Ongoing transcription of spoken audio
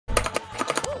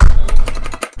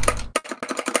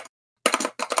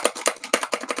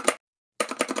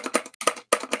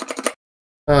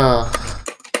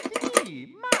Hey,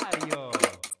 Mario!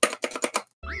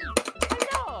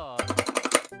 Hello!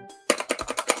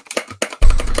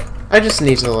 I just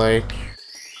need to, like...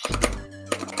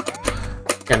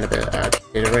 Kind of a bit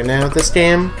agitated right now with this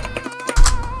game.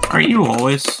 Aren't you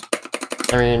always?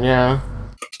 I mean, yeah.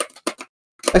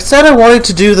 I said I wanted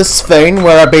to do this thing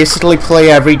where I basically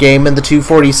play every game in the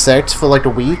 246 for like a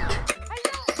week.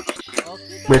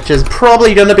 Which is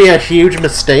probably gonna be a huge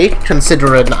mistake,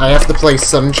 considering I have to play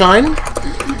Sunshine.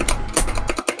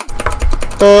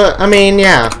 But, I mean,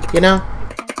 yeah, you know?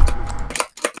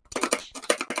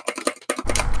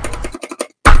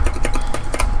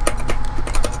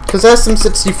 Because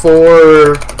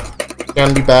SM64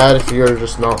 can be bad if you're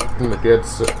just not in the good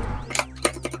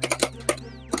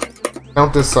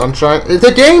Count this Sunshine.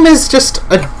 The game is just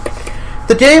a...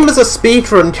 The game as a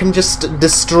speedrun can just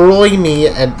destroy me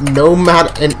and no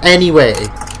matter in any way.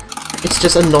 It's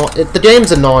just the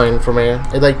game's annoying for me.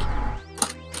 Like...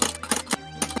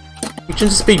 You can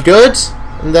just be good,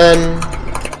 and then...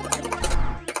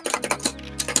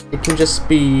 It can just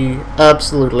be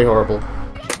absolutely horrible.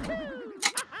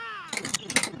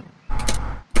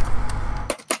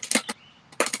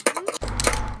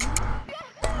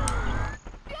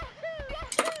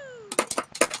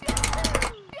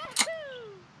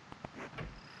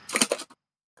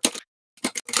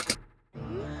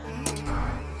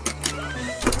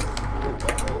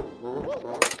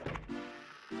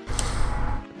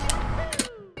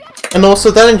 And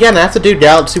also, then again, I have to do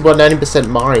Galaxy 190%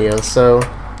 Mario, so...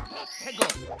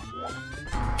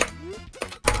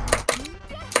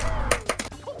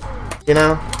 You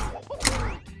know?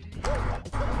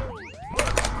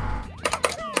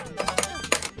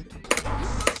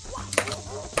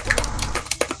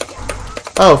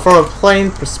 Oh, from a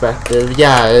playing perspective,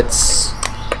 yeah, it's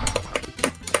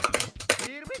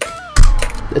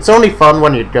only fun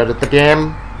when you're good at the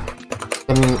game.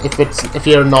 And if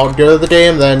you're not good at the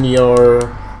game, then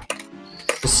you're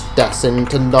just destined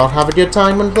to not have a good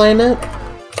time when playing it.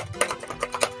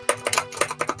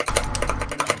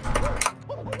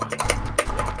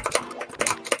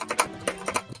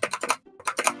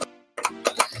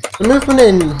 The movement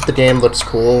in the game looks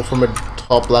cool from a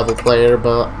top-level player,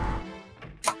 but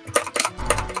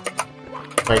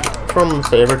like from a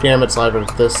favorite game, it's either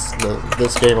this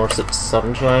game or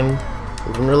Sunshine,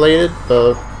 even related,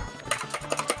 but.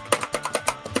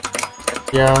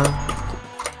 Yeah.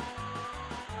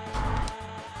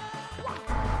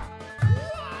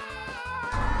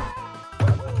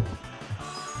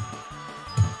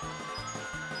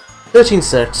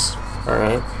 $13.6.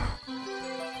 Alright.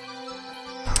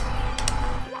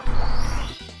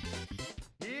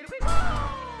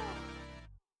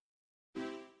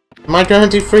 Am I gonna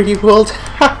do 3D World?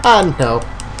 Haha, no.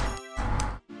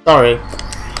 Sorry.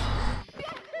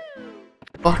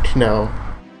 Fuck no.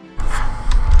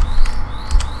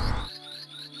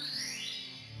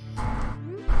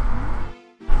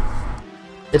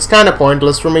 It's kind of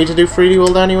pointless for me to do 3D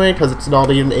World anyway, because it's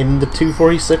not even in the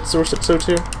 246 or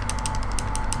 602.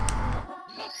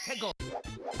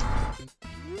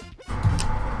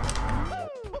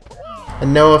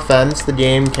 And no offense, the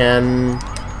game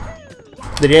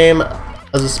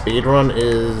as a speedrun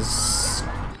is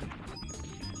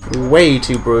way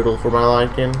too brutal for my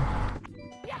liking.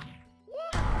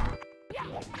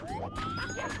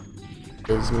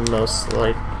 Is most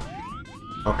like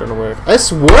not gonna work.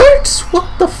 This works? What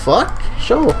the fuck?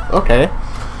 Sure, okay.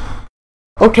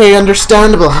 Okay,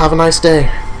 understandable. Have a nice day.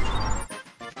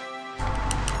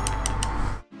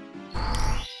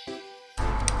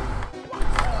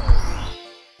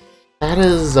 That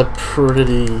is a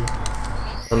pretty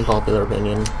unpopular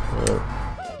opinion.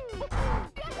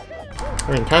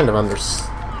 I mean, kind of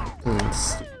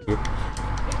understands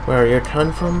where you're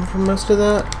coming from most of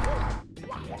that.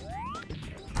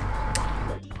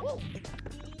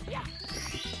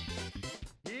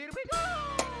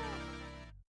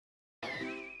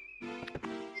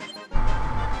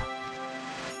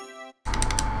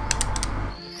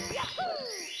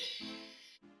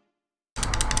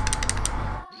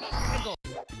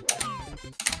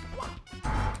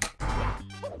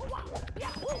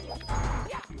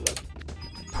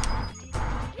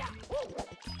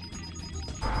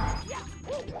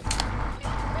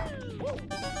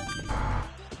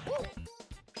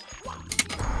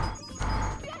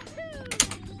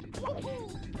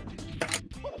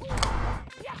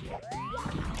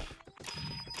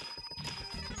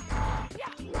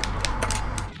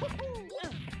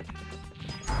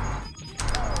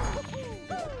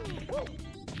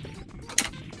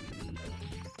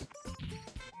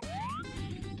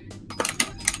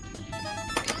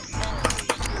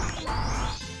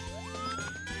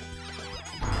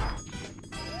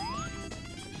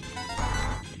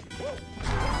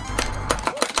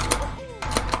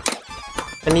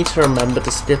 I need to remember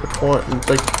to skip a coin,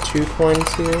 like 2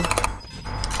 coins here.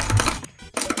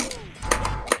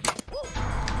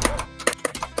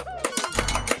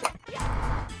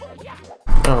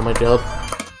 Oh my god.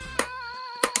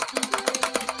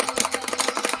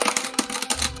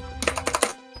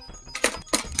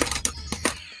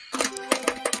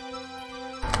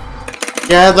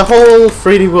 Yeah, the whole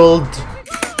 3D World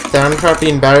soundtrack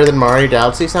being better than Mario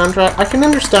Galaxy soundtrack, I can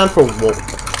understand for what.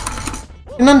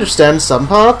 I can understand some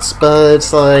parts, but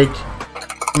it's like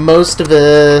most of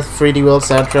the 3D World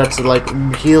soundtracks are like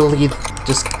really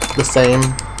just the same.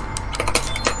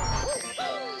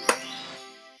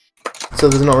 So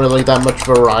there's not really that much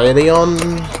variety on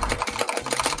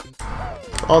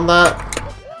that.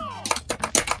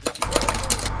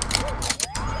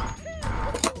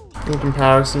 In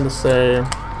comparison to, say,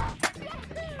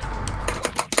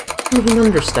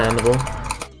 understandable.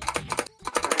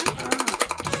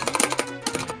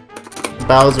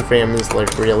 Bowser Frame is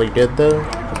like really good though,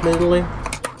 admittedly.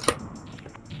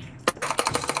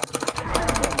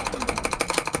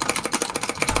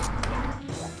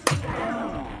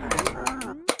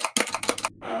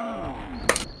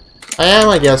 I am,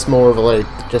 I guess, more of like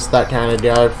just that kind of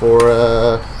guy for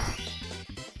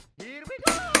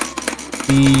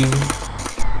the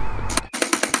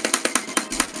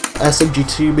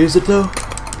SMG2 music though.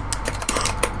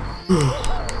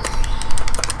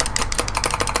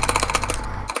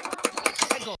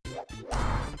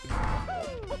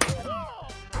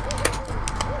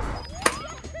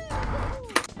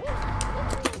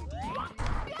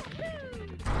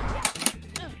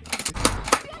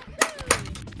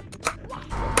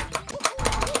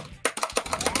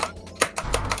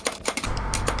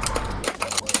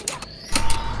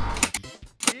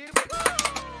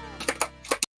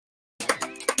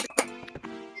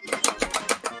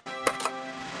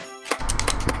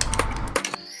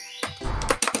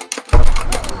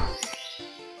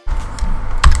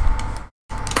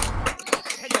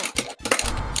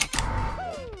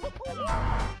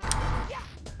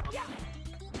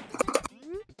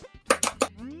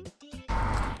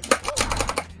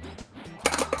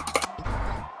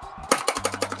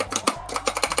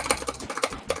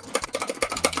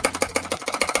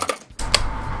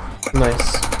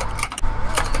 Nice.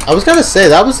 I was gonna say,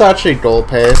 that was actually goal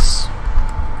pace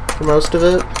for most of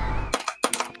it.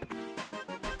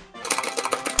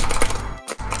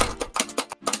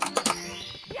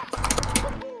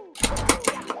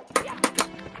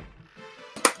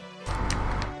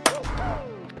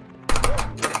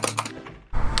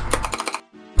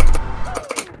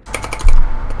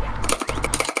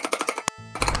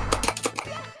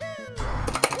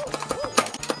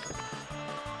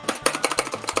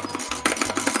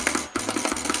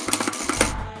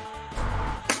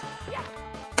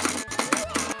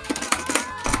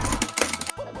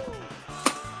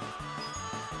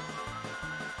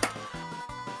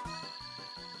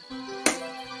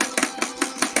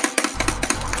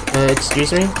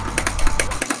 Excuse me?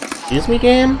 Excuse me,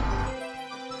 game?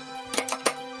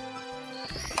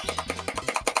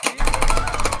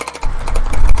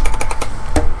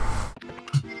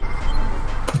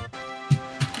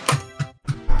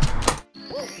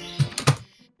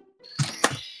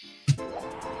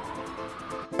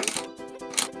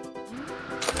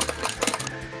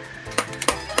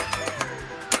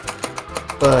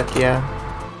 But yeah.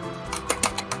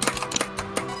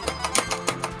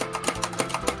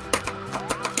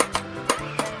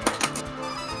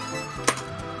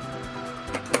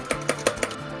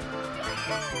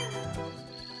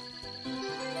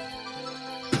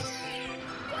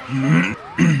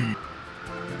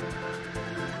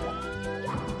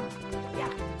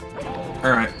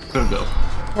 Alright, gotta go.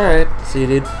 Alright, see you,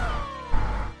 dude.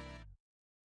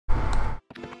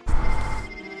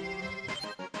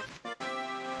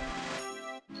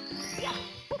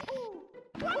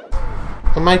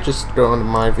 I might just go into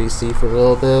my VC for a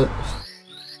little bit.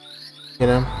 You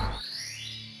know?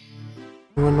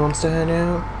 Anyone wants to hang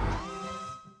out?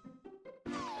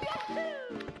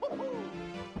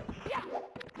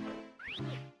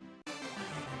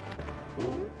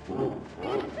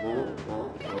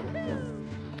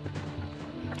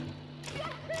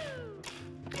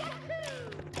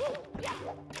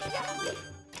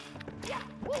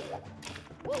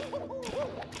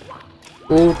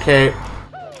 Okay.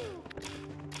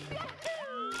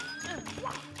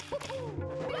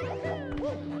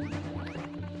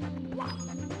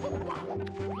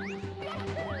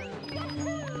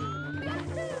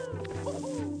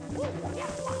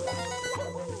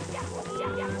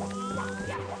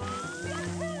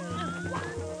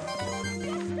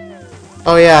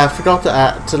 Oh yeah, I forgot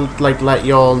to like let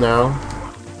y'all know.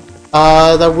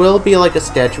 There will be like a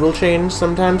schedule change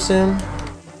sometime soon.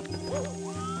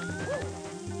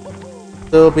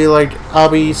 There'll be like, I'll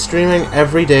be streaming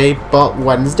every day but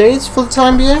Wednesdays for the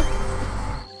time being.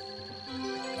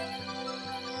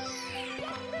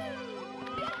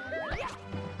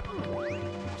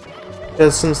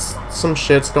 Because some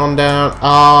shit's gone down.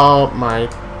 Oh my.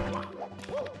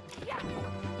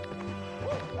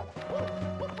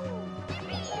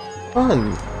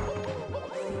 Fun.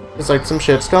 It's like some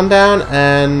shit's gone down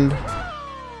and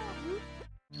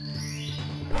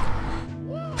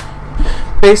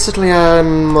basically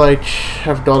I'm like,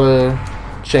 I've gotta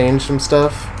change some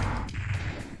stuff.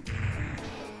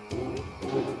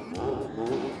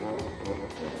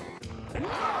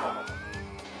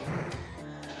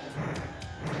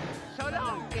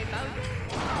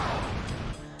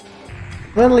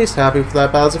 I'm at least happy with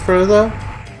that Bowser throw though.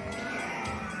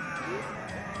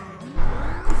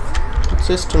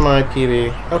 Just to my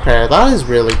PB. Okay, that is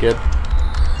really good.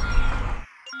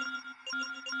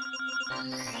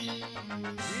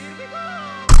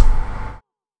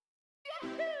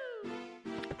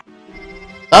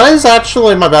 That is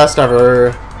actually my best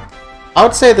ever. I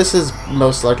would say this is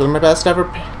most likely my best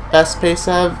pace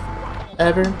I've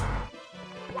ever.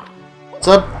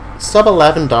 Sub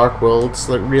 11 Dark World's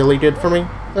like really good for me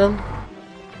though.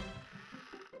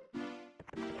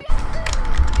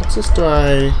 What's this? Do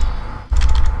I?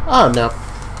 Oh no.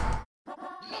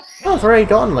 Oh, I've already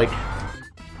gone like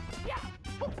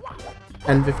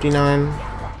 10:59.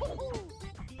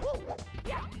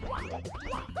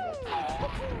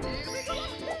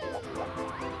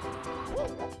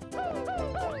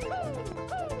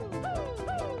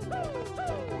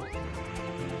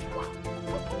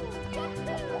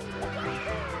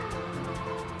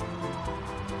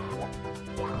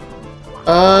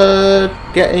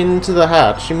 Get into the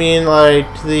hatch. You mean like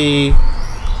the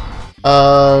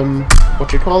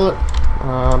what you call it?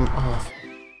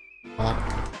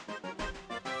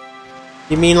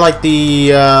 You mean like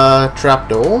the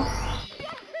trapdoor?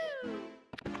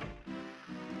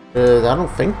 I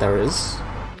don't think there is.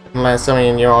 Unless, I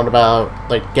mean, you're on about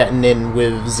like getting in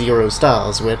with 0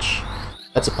 stars, which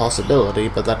that's a possibility,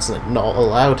 but that's like, not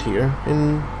allowed here.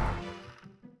 In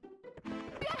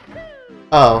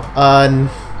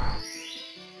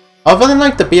other than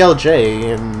like the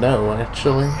BLJ, no,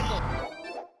 actually.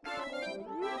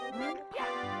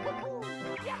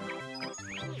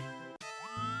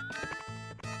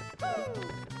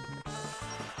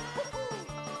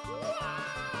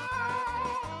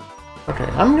 Okay,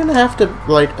 I'm gonna have to,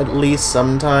 like, at least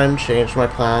sometime change my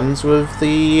plans with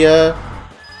the,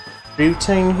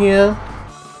 routing here.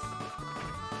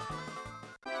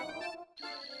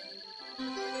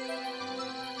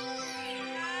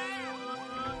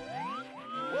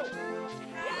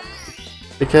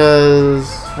 Because,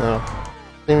 I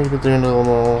think we could do a little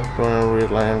more, going on a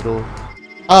weird angle.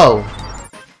 Oh!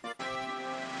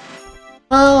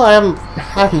 Well, I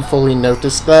haven't fully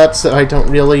noticed that, so I don't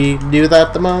really do that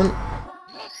at the moment.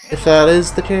 If that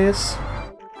is the case.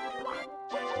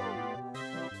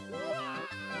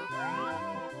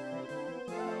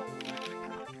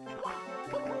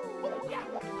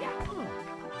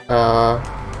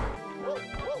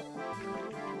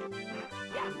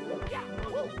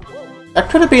 That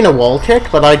could have been a wall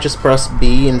kick, but I just pressed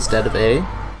B instead of A.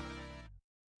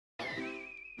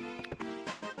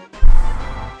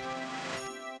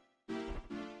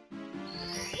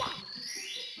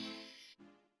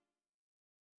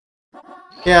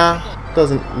 Yeah,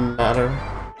 doesn't matter.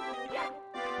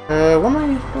 What am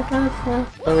I?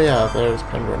 Oh yeah, there's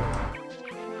Penguin.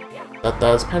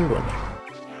 That's Penguin.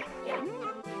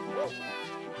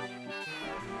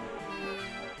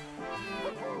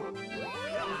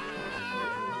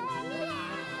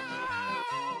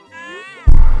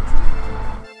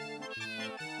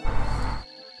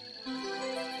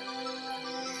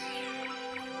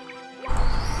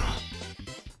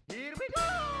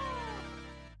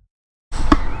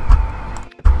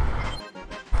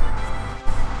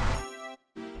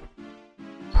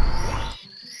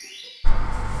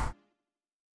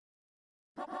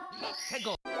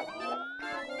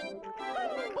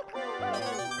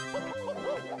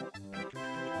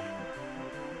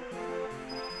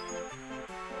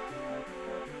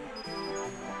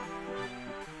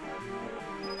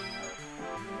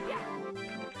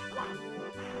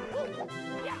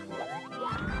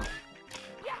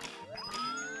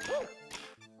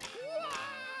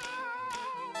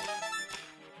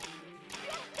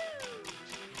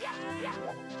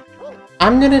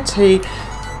 I'm gonna take...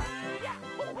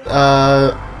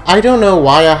 I don't know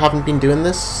why I haven't been doing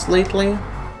this lately.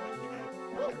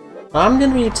 I'm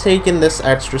gonna be taking this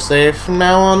extra save from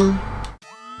now on.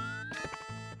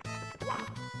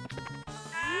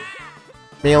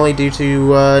 Mainly due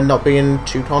to not being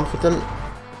too confident.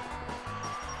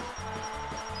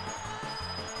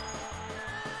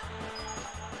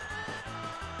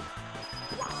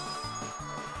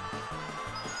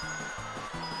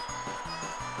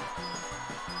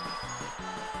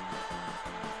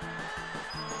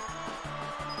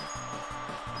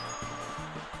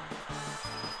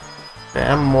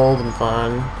 Yeah, I'm more than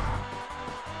fine.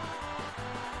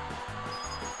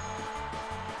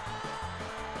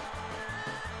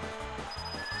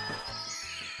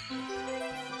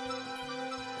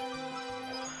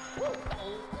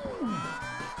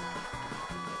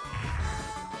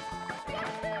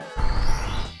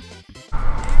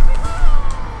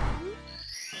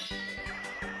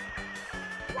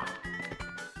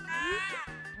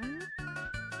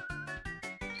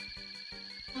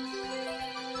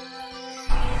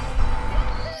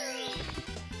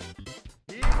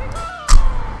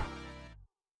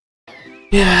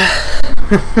 Yeah.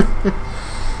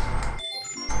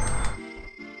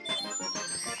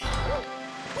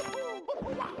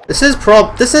 This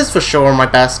is for sure my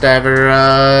best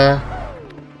ever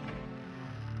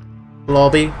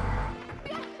lobby.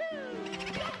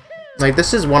 Like,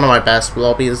 this is one of my best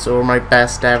lobbies, or my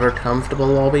best ever comfortable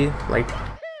lobby. Like,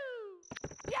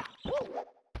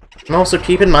 and also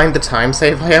keep in mind the time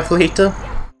save I have later,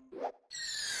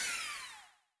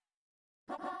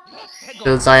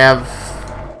 because I have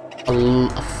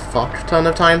a fuck ton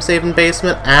of time save in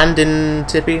basement and in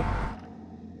Tippy.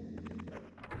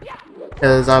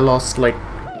 Because I lost, like,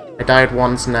 I died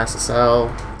once in SSL.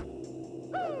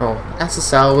 Oh,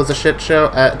 SSL was a shit show.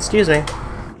 Excuse me.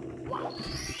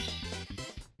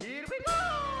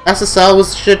 SSL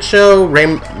was a shit show.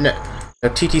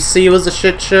 TTC was a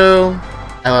shit show.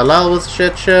 LLL was a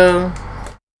shit show.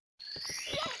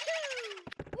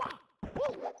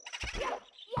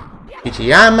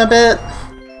 PGM a bit.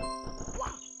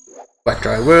 Wet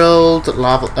Dry World,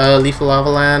 Lethal Lava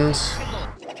Land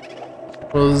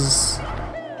was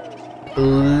a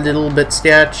little bit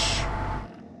sketch.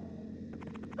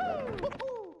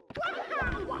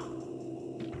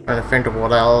 Trying to think of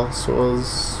what else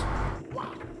was.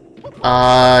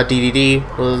 DDD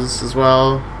was as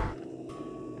well.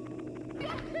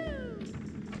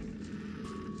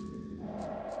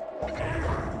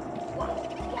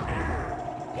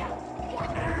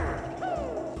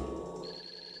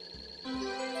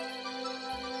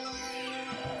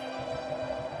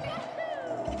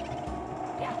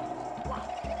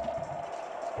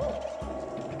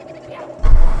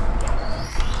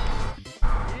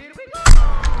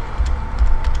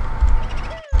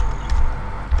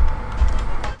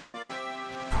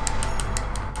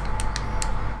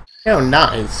 Oh,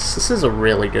 nice. This is a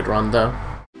really good run, though.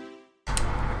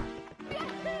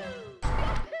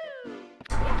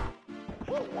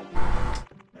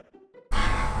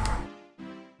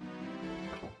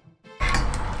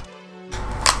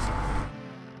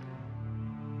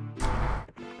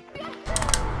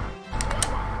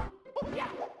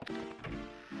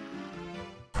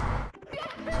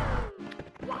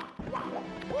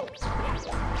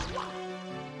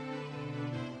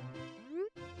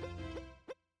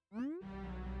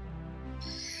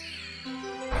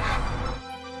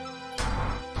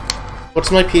 What's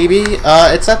my PB?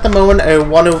 It's at the moment a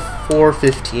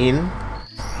 104.15.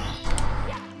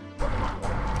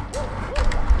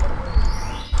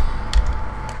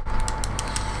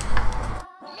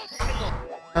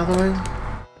 By the way.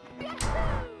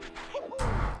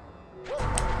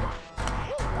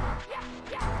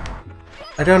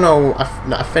 I don't know,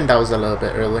 I think that was a little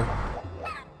bit early.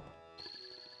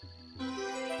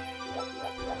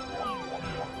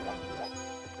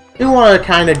 I do want to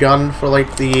kind of gun for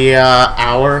like the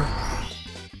hour.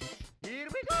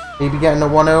 Maybe getting a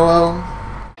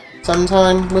 100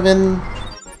 sometime within.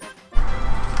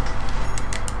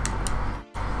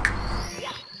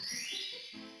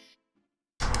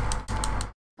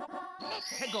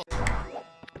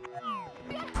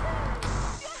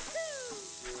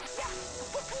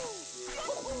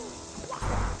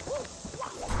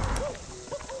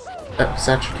 That's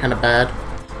actually kind of bad.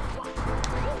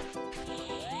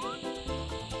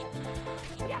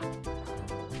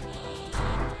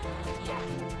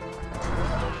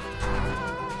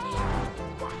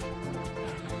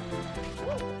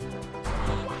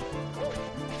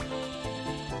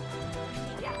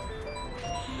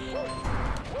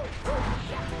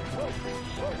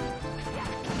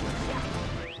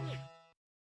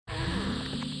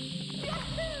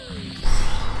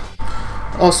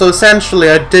 Also, essentially,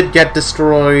 I did get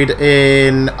destroyed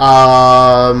in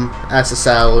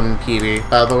SSL and PB,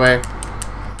 by the way.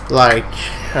 Like,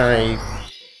 I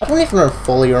don't even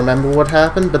fully remember what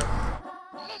happened, but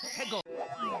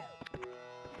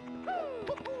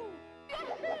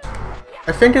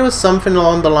I think it was something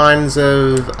along the lines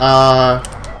of, I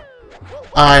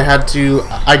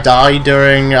died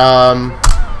during,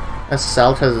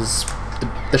 SSL because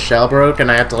the shell broke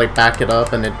and I had to, like, back it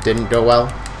up and it didn't go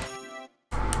well.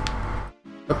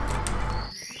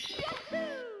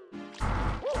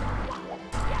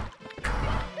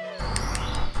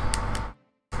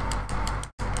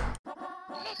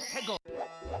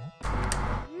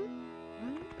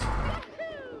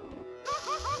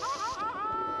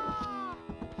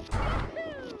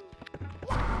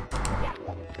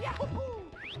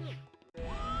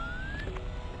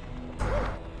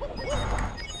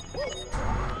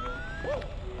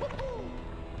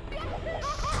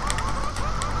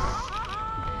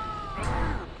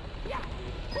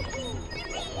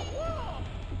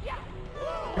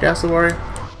 Gas the warrior.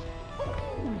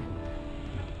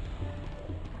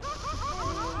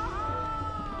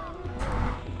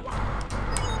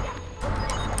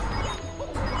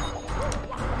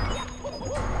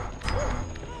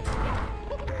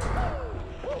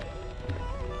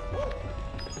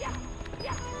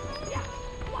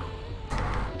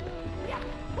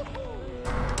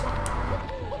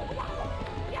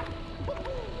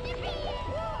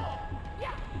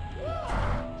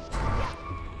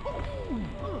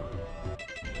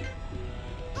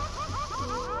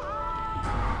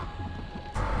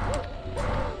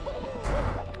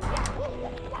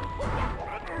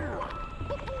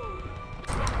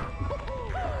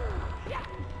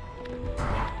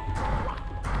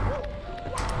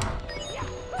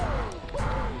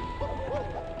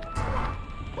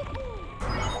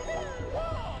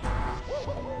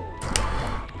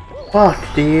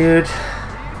 Fuck, dude.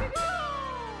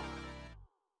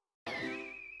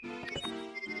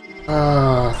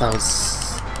 Oh,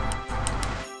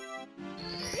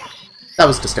 that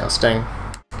was disgusting.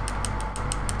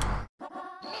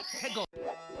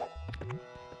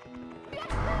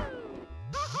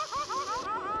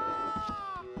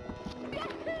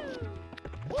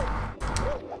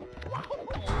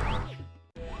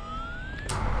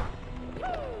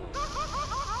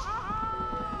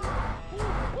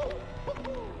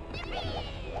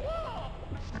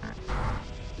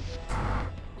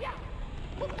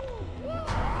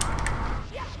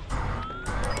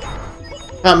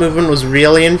 That movement was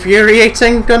really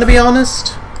infuriating, gonna be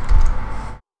honest.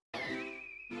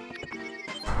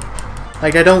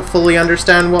 Like, I don't fully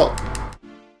understand what...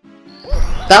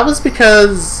 That was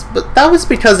because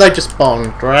I just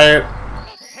bonked, right?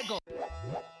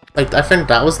 Like, I think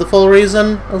that was the full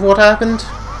reason of what happened.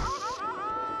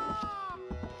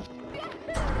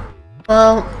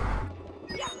 Well...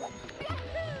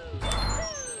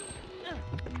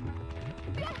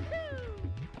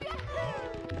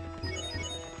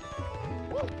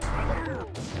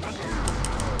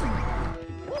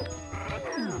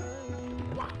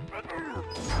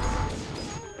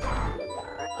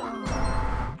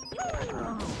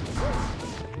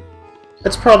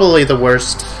 It's probably the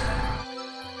worst.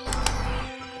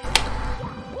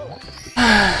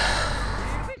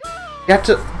 Get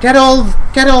it all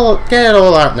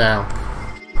out now.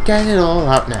 Get it all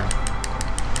out now.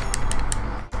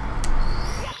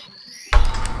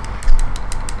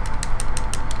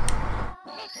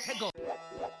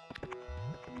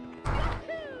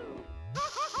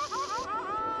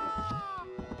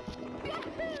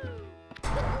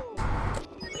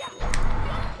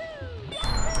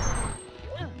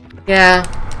 Yeah,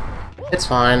 it's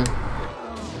fine.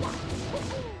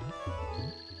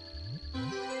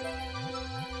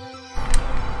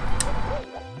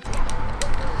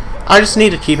 I just need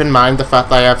to keep in mind the fact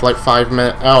that I have like 5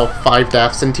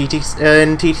 deaths in TTC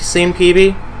and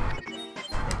PB.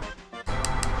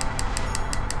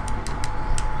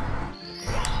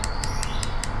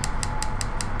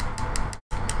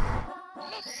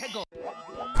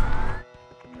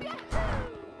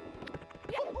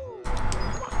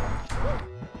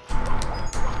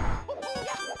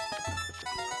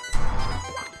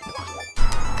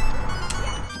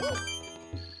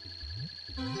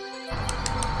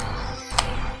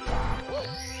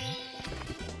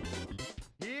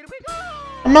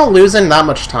 I'm not losing that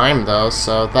much time though,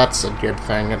 so that's a good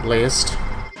thing at least.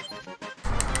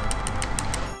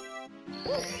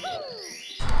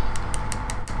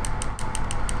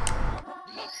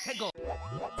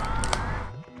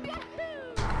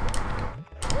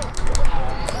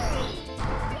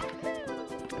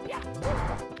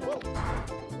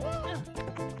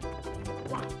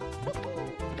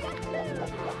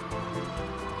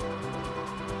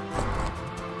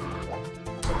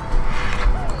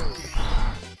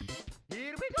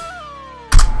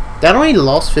 That only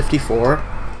lost 54.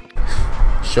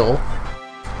 Sure.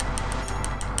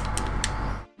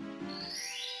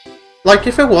 Like,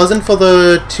 if it wasn't for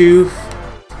the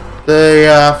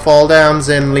fall downs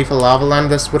in Lethal Lava Land,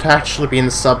 this would actually be in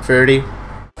the sub 30.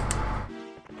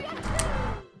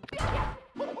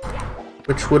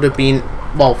 Which would have been,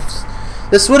 well,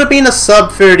 this would have been a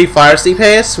sub 30 fire sea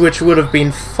pace, which would have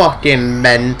been fucking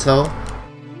mental.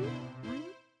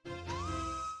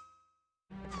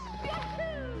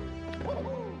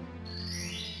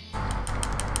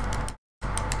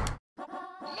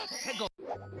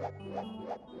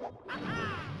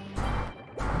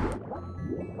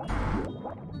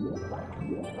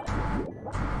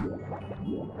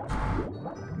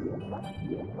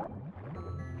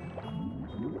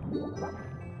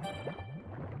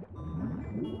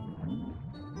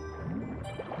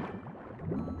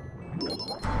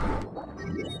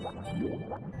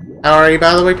 How are you,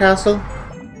 by the way, Castle?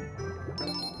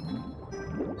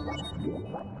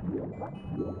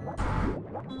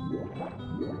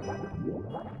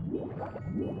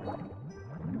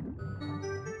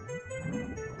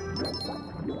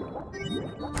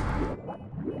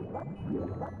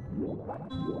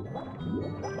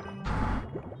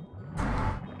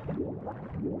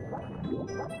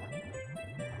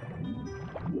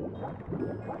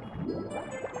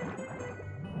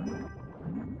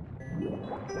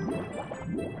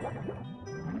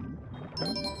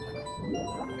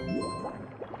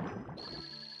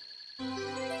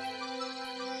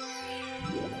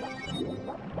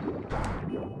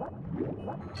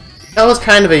 That was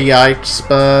kind of a yikes,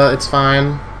 but it's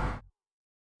fine.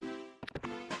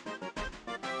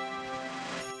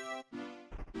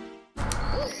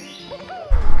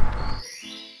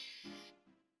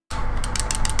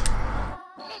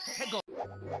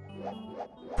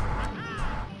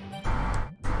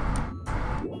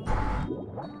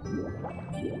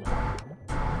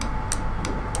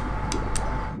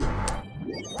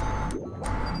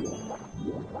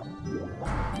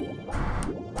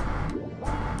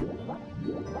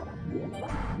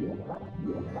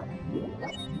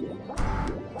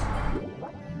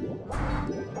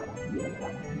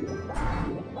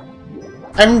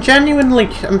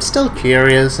 I'm still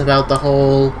curious about the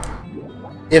whole,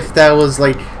 if that was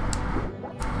like,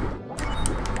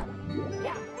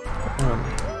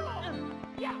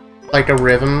 a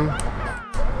rhythm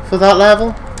for that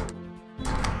level.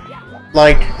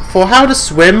 Like, for how to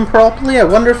swim properly, I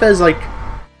wonder if there's like,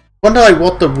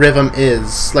 what the rhythm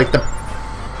is, like the...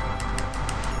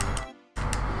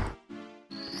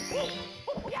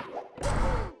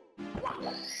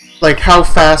 Like how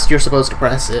fast you're supposed to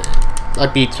press it. A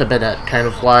beat per minute, kind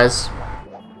of wise.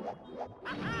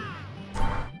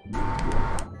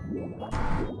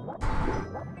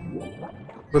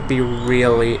 Would be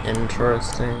really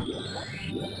interesting.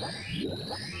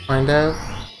 Find out.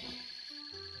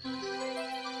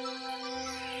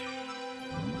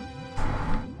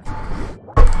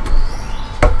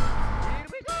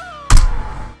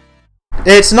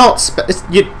 It's not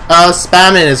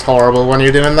spamming is horrible when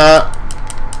you're doing that.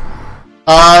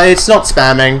 It's not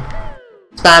spamming.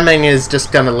 Spamming is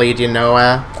just gonna lead you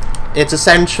nowhere. It's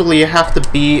essentially you have to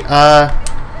be,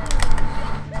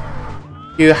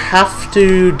 you have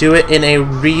to do it in a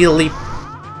really...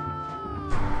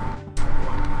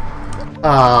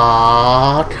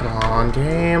 come on,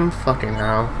 game. Fucking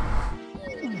hell.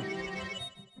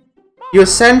 You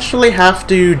essentially have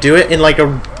to do it in like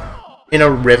in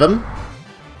a rhythm.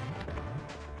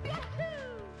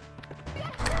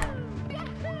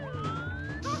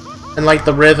 And like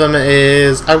the rhythm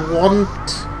is, I want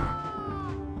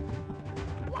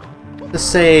to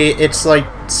say it's like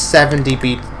 70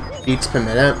 beats per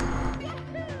minute.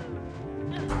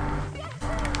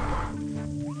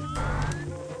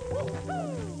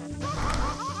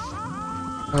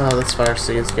 Oh, this fire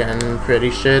sea is getting pretty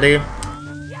shitty.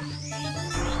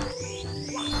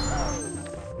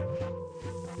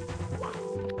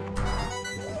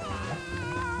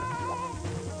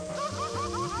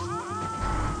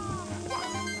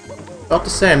 About to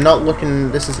say, I'm not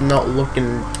looking. This is not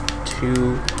looking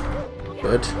too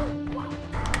good.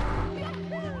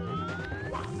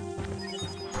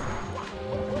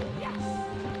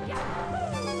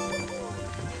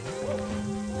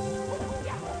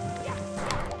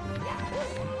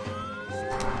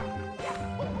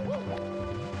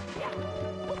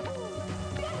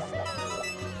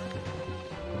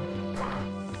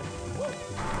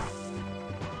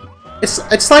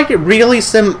 It's like really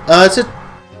to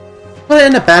put it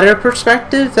in a better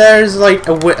perspective, there's like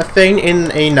a thing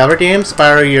in another game,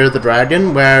 Spyro Year the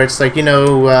Dragon, where it's like, you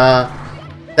know,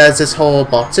 there's this whole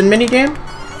boxing minigame.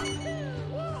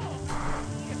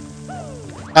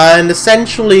 And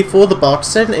essentially, for the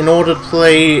boxing, in order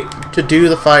to do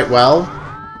the fight well,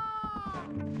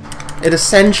 it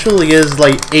essentially is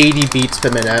like 80 beats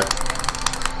per minute.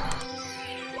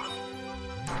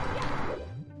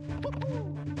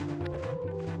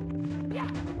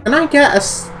 Can I get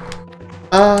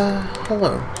a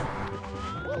hello.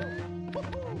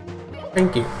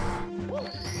 Thank you.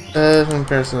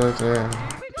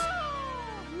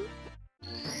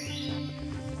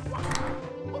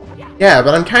 Yeah,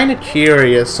 but I'm kind of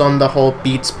curious on the whole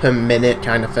beats per minute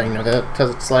kind of thing of it, because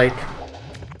it's like...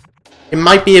 It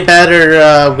might be a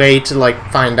better way to, like,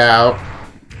 find out.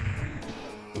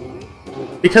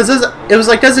 Because it was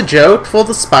like, as a joke, for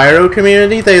the Spyro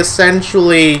community, they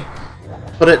essentially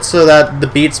put it so that the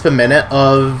beats per minute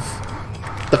of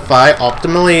the fight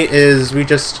optimally is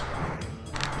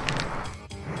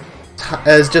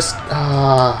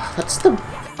that's the...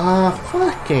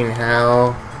 fucking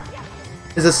hell.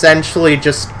 Is essentially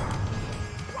just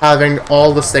having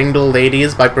all the single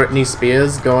ladies by Britney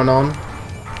Spears going on.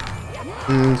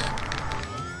 And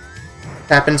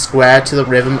tapping square to the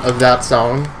rhythm of that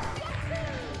song.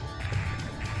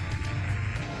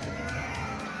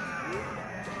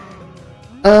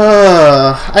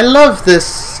 I love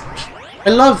this. I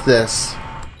love this.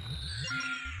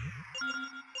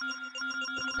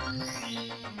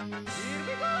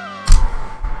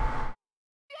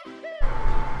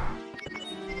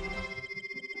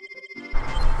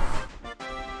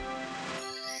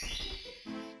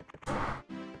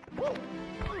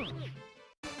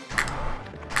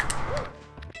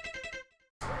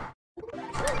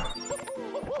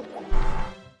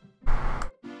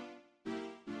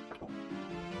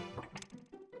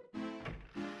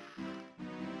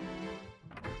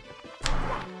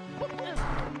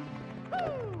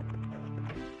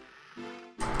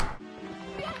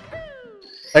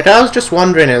 Like, I was just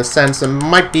wondering, in a sense, it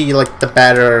might be, like, a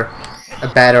better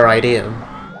idea.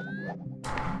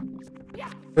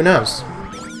 Who knows?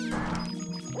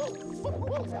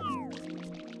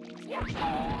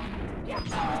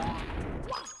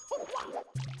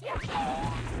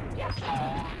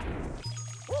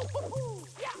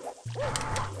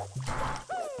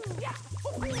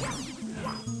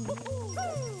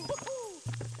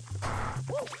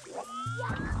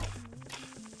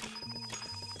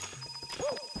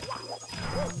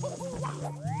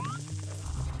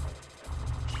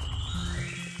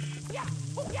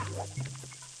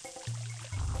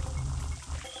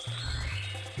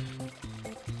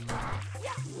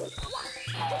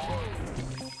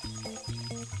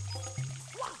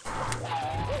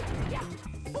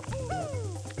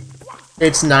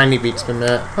 It's 90 beats per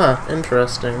minute. Huh,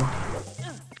 interesting.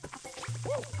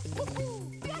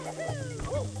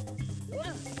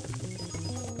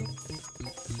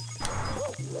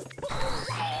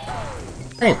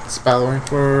 Thanks, by the way,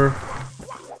 for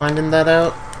finding that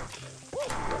out.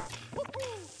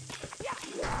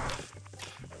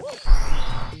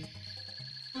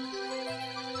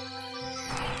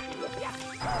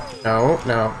 No,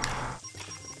 no.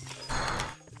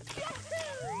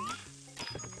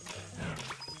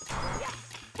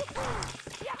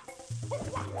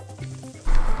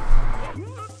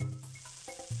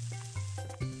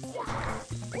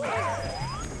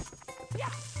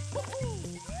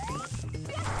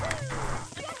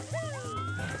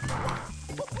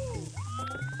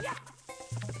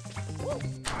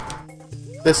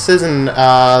 This isn't,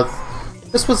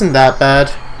 this wasn't that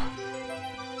bad.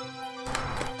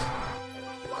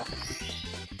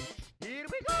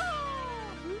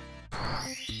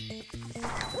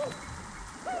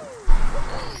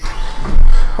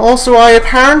 Also, I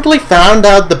apparently found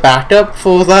out the backup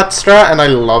for that strat, and I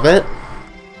love it.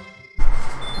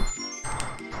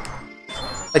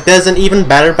 Like, there's an even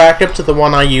better backup to the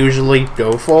one I usually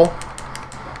go for.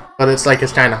 But it's like,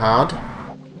 it's kinda hard.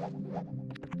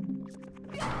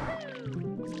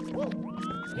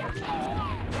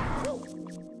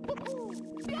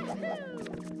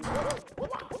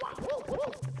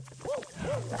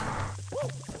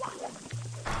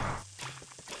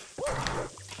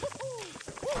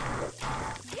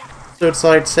 So it's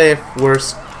like, say if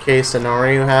worst case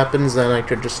scenario happens, then I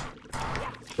could just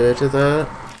go to that.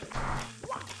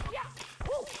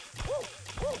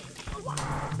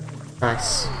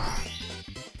 Nice.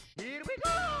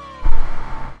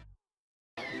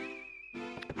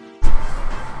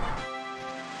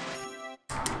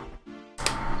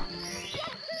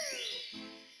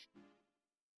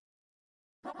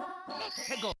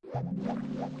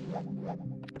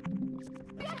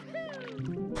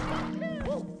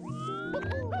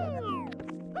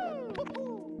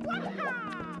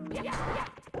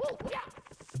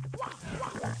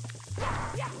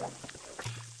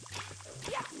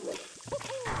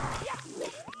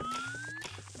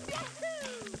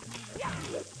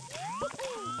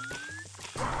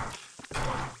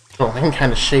 I'm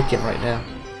kind of shaking right now.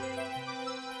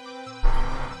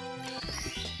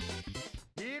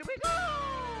 Here we go!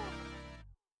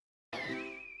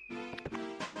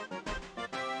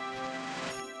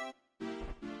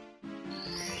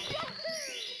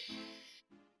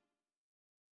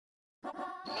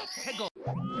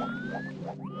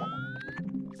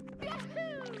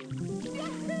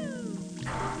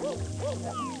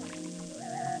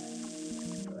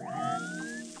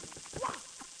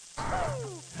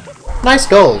 Nice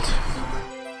gold.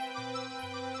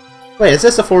 Wait, is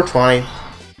this a 420?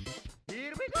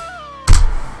 Here we go!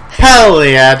 Hell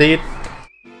yeah, dude.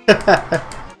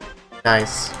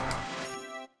 Nice.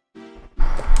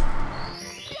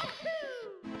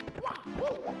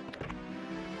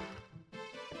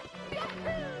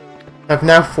 I've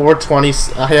now 420.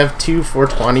 I have two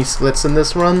 420 splits in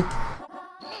this run.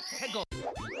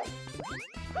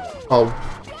 Oh.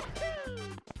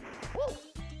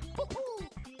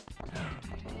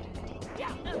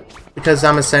 Because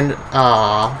I'm ascend.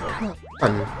 Come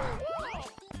on.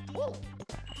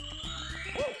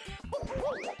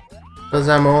 Because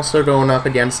I'm also going up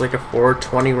against like a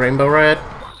 420 Rainbow Red.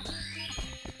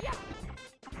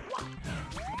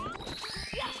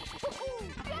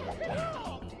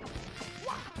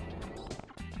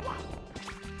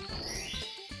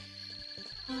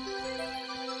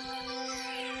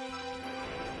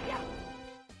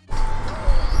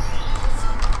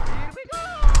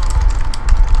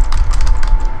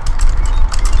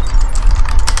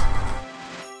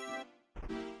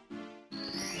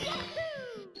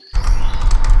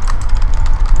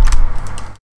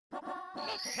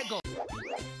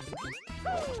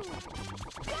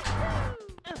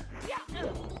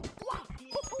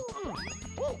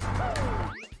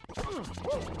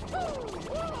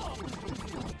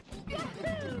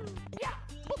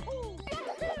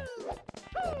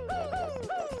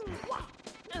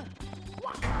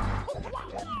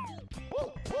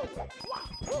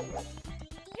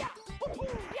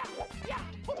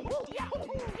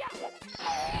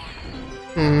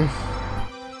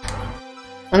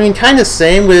 I mean, kind of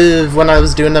same with when I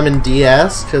was doing them in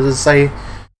DS, because I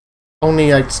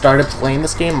only like started playing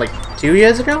this game like 2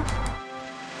 years ago?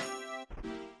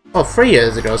 Oh, 3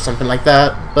 years ago, something like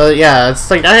that. But yeah, it's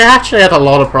like I actually had a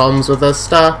lot of problems with this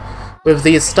with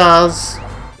these stars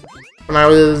when I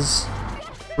was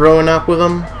growing up with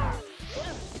them.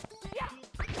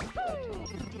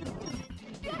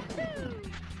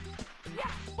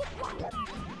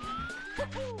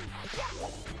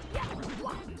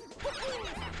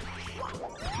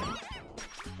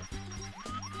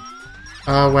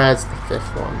 Where's the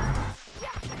fifth one?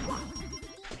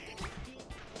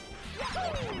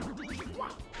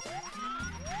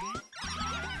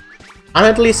 I'm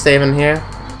at least saving here.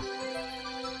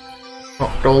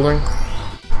 Oh, golden.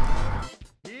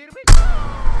 Here we go!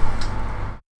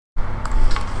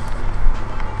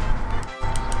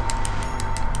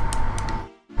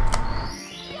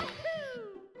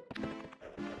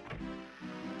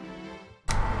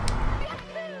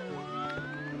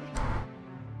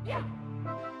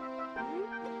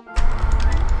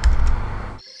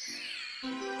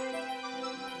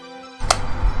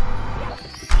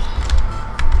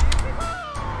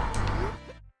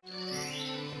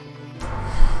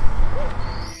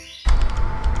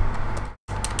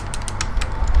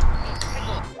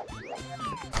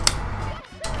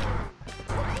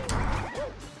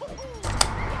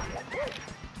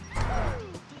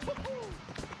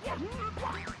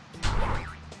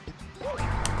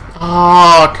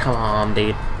 Oh, come on,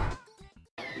 dude.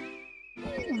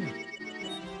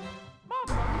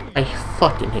 I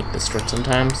fucking hate this trick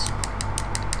sometimes.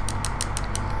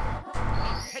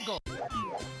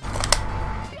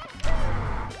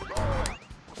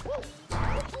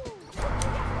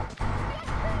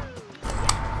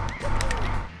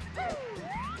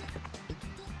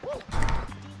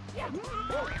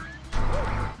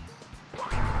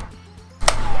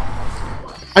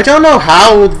 I don't know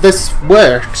how this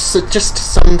works, it just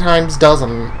sometimes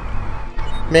doesn't.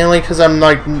 Mainly because I'm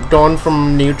like going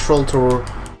from neutral to...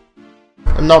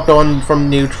 I'm not going from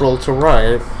neutral to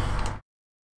right.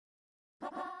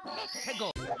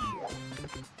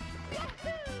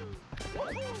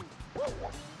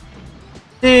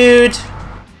 Dude!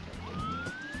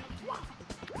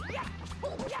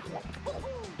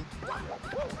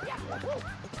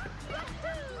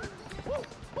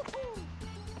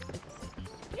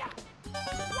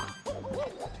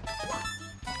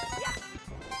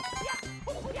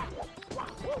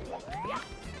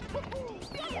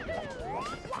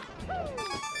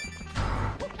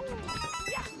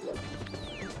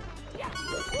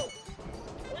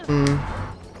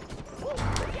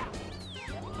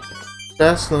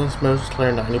 Best and most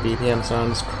clear 90 BPM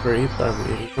sounds creep by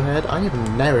Radiohead. I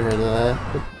have never heard of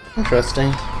that, but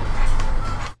interesting.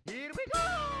 Here we go!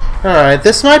 Alright,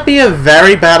 this might be a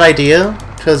very bad idea,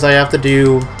 because I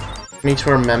need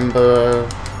to remember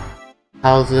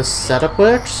how this setup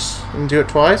works, and do it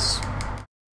twice.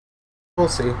 We'll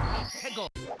see.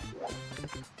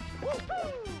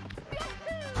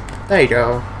 There you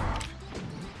go.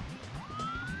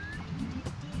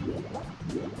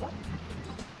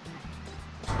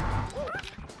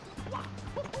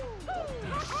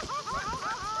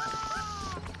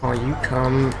 Oh, you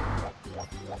come.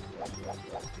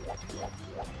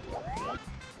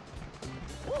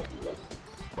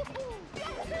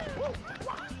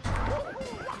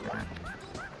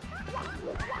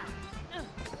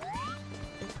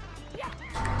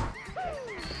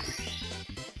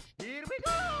 Here we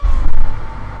go!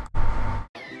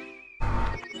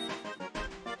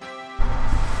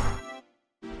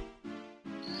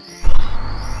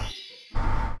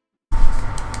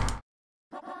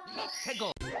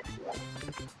 Go.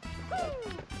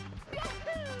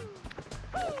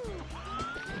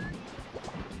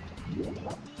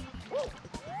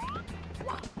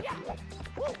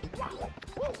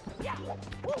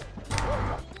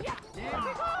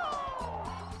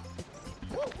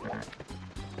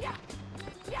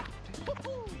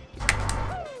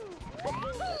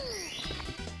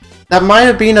 That might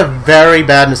have been a very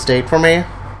bad mistake for me.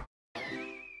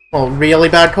 Well, really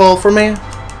bad call for me.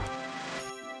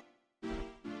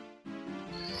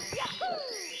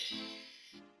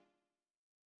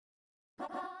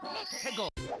 Go.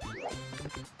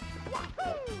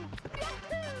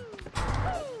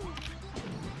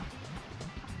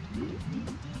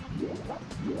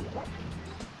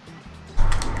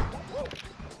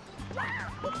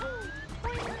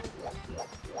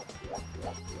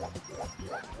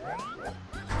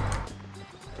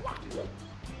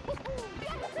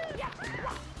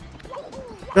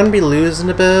 Gonna be losing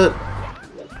a bit.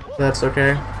 That's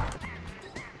okay.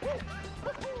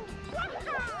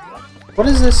 What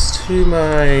is this to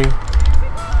my...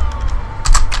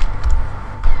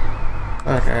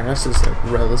 Okay, this is like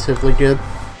relatively good.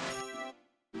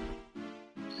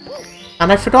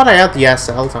 And I forgot I had the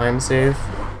SL time save.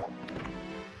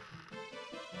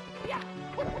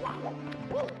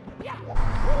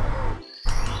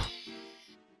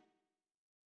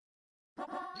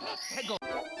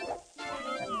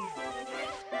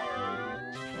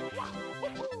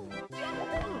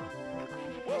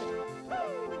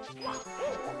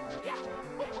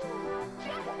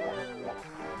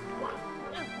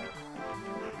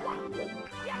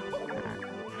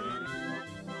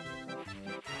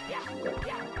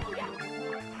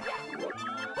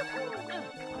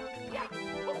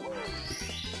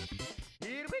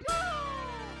 Here we go!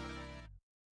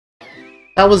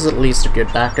 That was at least a good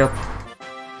backup.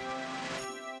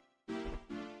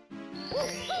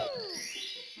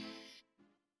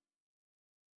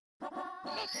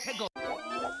 Go.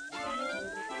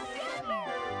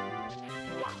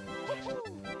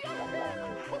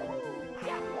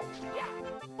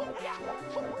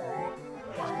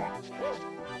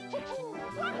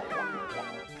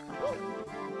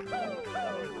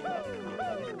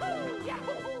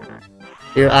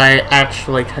 Dude, I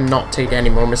actually cannot take any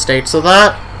more mistakes of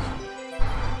that.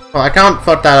 Well, I can't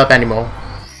fuck that up anymore.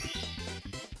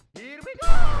 Here we go!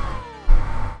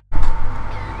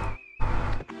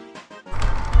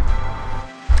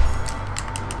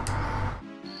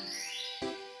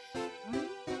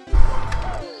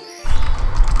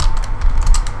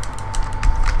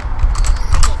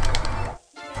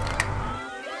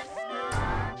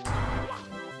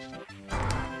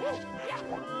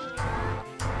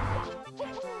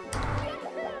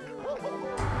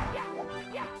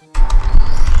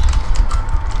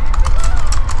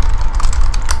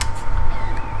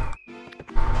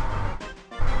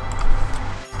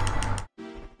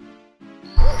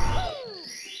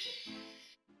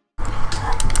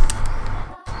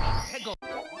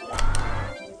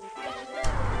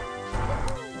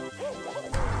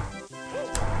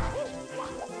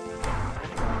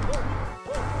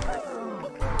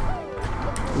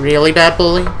 Really bad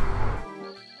bully?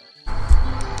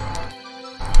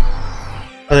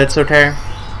 But it's okay.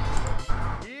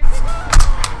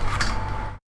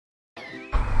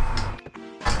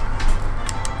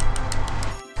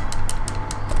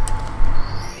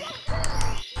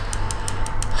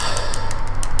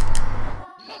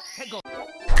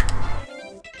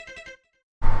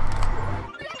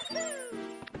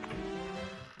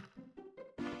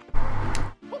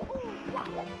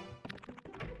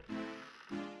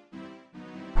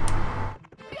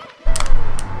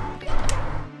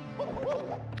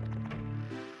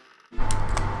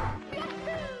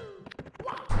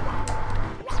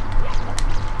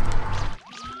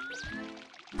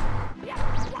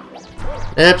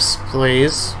 Hips,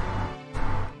 please.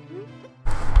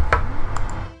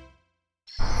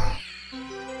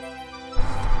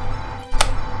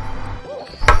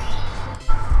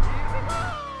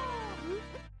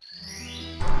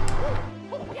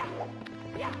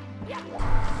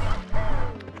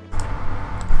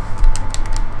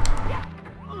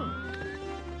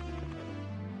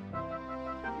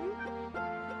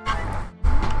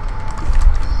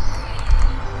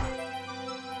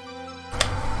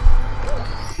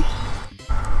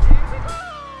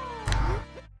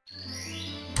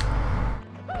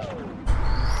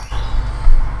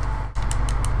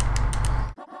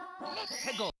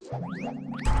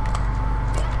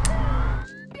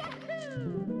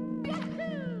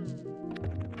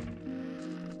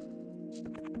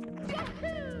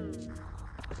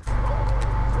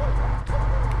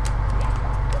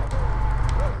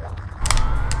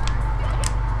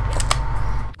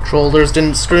 Controllers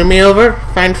didn't screw me over.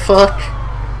 Thank fuck.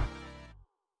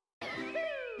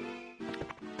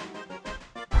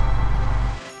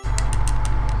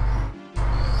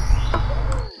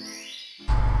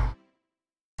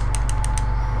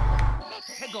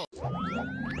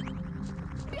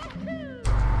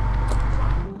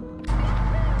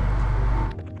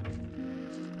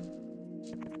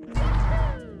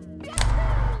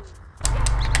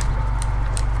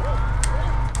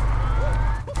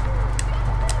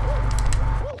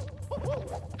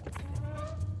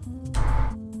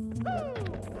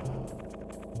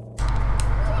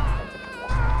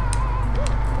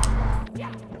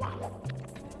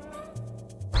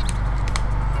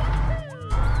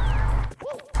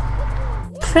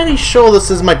 Pretty sure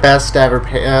this is my best ever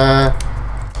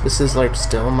this is like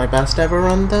still my best ever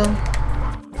run though.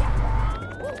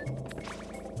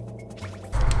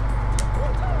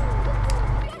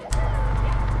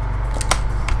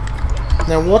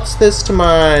 Now what's this to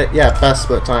my, yeah, best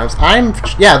split times.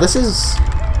 Yeah, this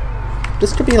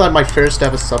could be like my first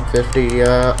ever sub 50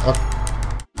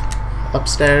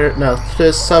 upstairs, no,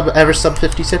 first ever sub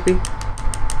 50 sippy.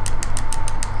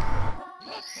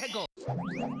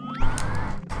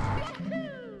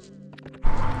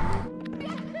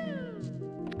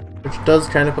 Which does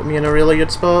kind of put me in a really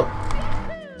good spot.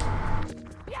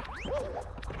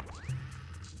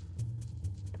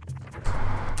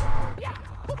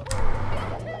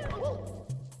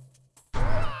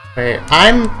 Wait,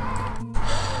 I'm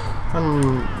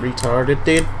retarded,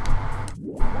 dude.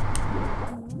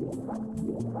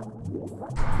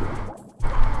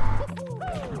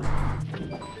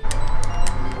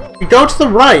 If you go to the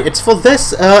right, it's for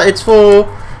this, it's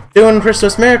for doing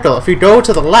Christmas Miracle. If you go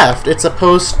to the left, it's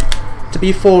supposed to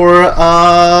be for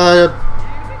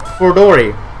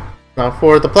Dory. No,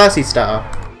 for the Plessy style.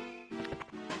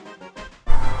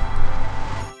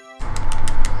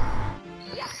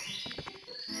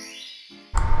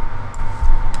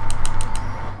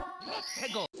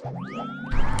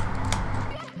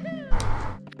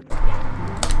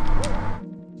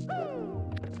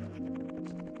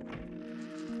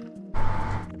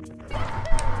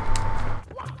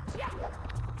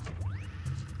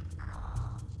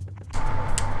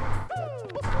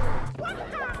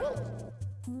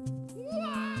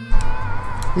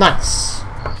 Nice.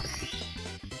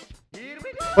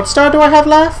 What star do I have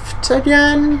left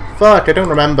again? Fuck, I don't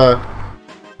remember.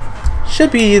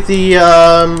 Should be the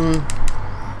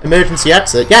emergency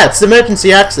exit. Yeah, it's the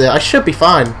emergency exit. I should be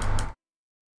fine.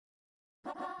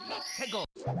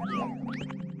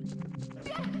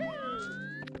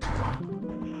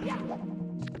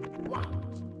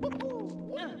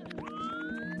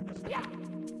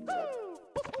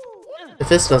 If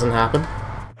this doesn't happen.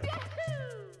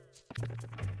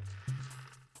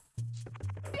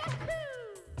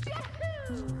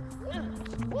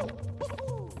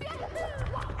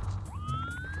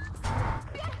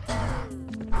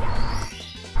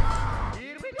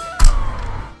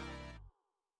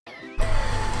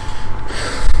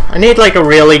 I need like a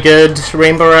really good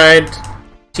Rainbow Ride,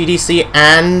 TDC,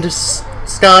 and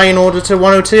Sky in order to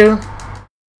 102.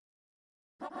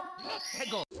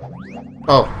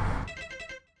 Oh.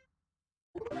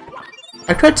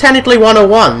 I could technically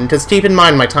 101, because keep in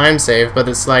mind my time save, but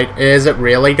it's like, is it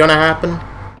really gonna happen?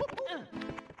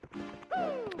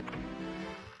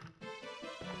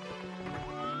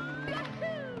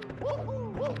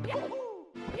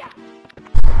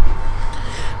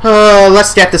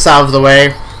 Let's get this out of the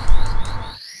way.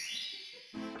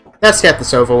 Let's get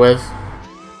this over with.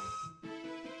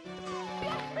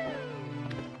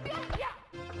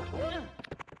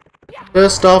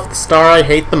 First off, the star I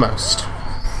hate the most.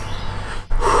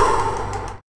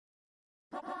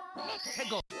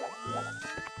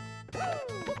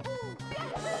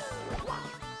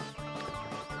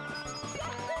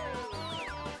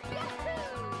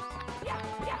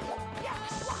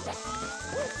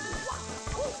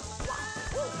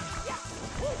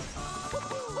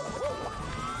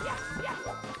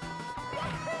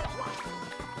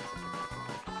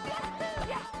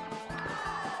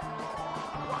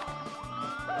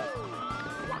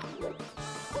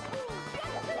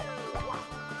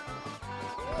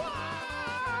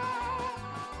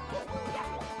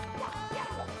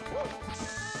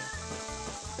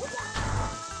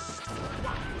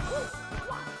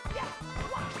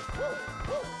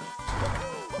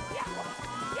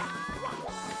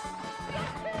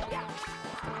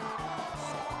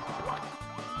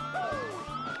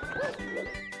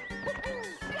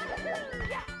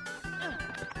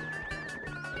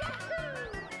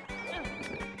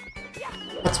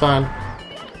 That's fine.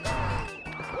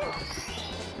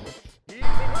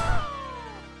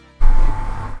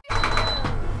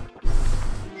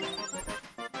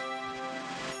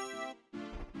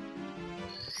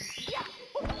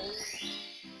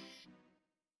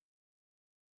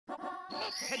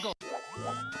 Let's go.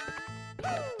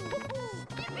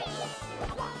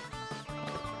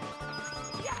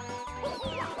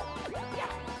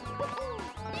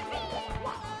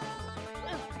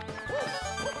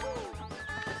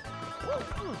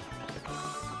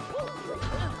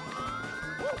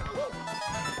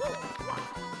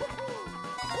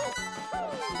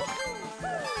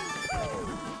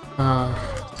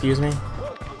 Excuse me?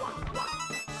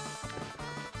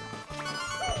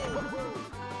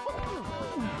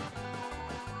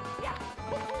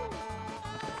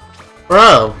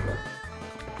 Bro!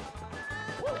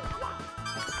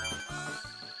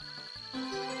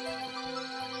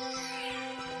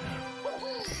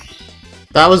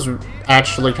 That was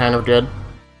actually kind of good.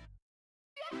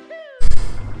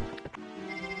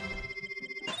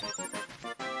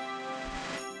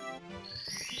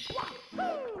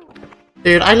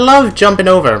 Dude, I love jumping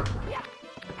over.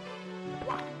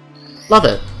 Love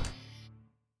it.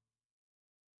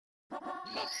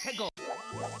 Let's go.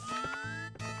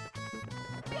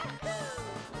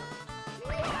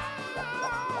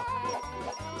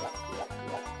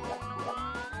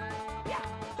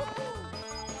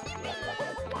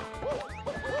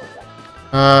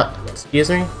 Excuse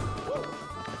me?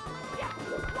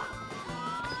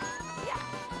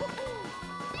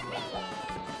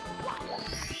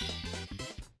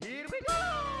 Here we go.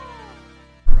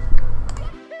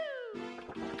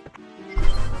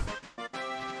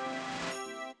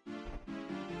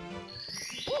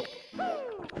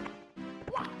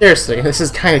 Seriously, this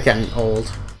is kind of getting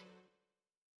old.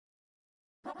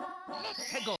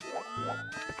 Let's go.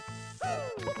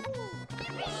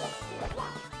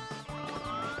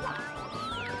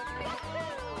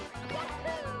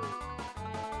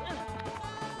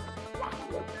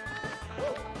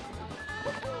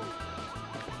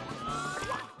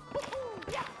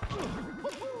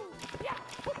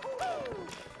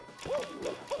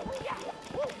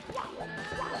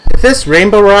 If this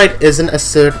rainbow ride isn't a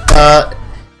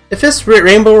if this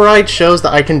rainbow ride shows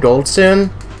that I can gold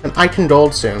soon, then I can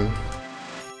gold soon.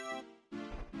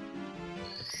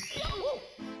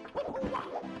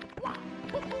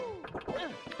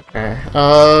 Okay,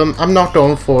 I'm not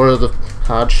going for the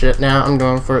hard shit now, I'm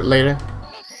going for it later.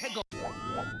 Let's go.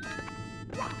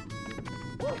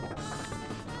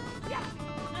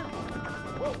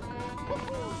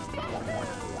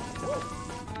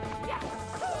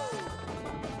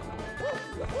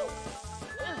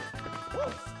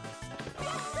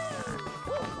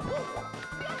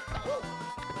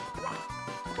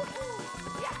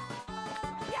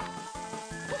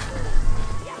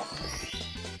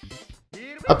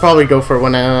 I'll probably go for it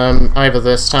when either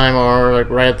this time or like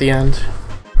right at the end.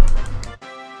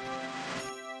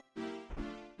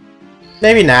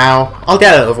 Maybe now. I'll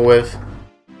get it over with.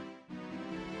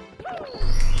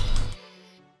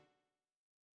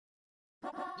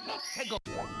 Let's go.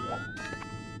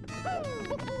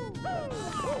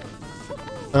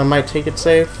 I might take it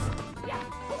safe.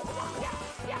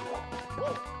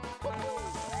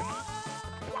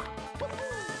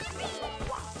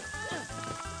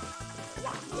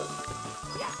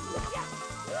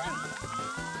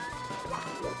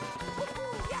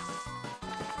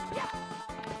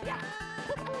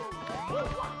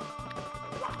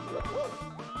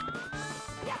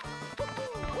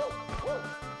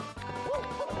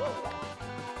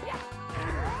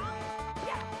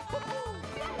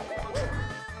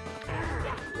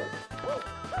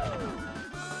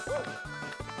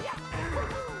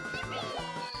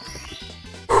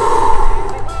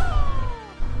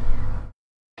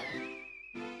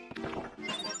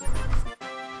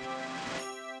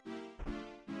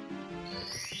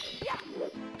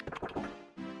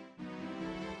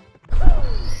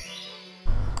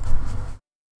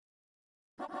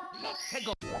 Let's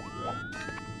go.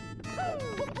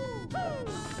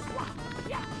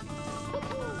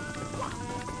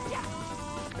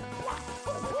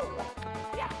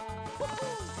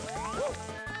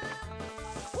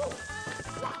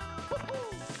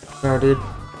 No, dude.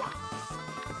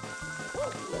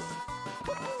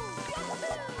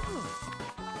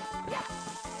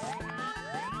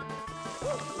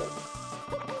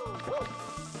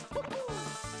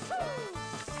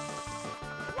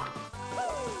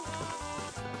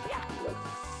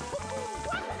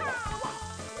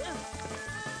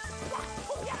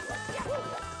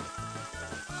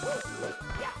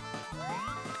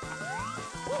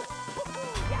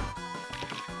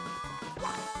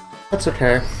 That's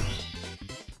okay.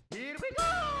 Here we go.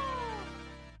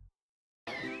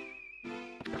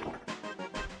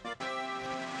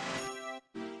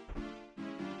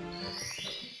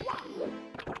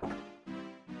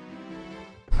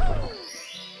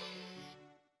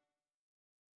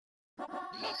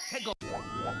 Let's go.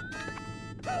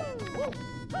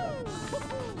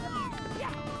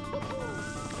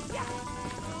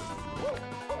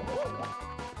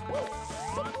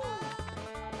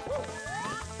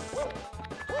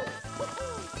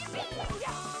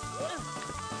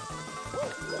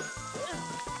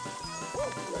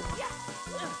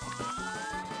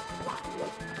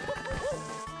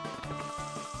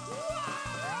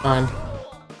 Fine.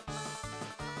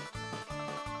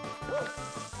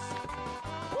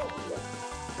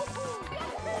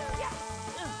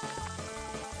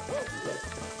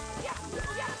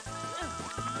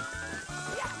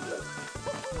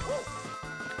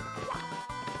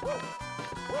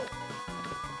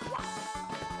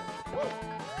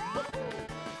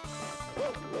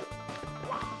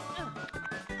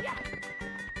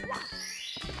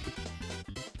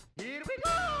 Here we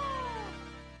go.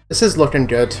 This is looking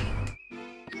good.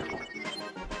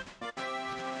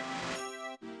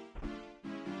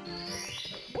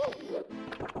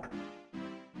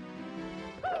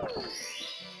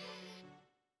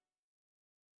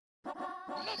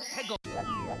 Let's go.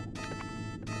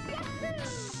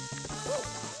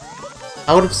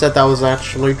 I would have said that was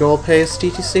actually goal pace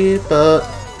TTC, but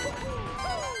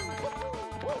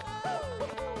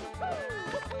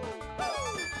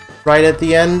right at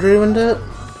the end ruined it.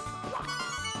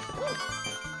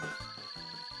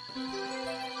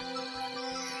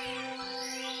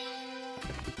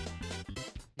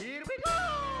 Here we go.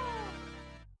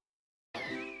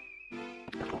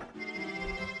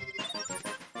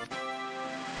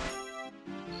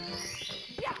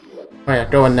 Oh yeah,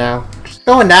 going now. Just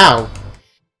going now.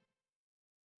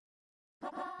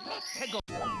 Let's go.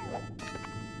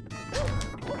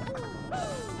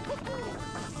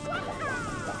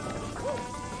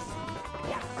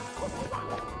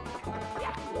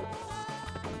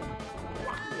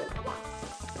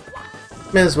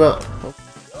 May as well.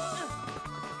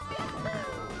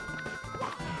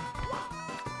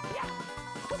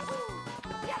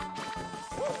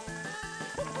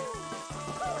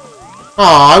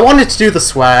 Aw, I wanted to do the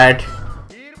swag.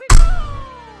 Here we go.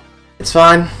 It's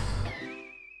fine.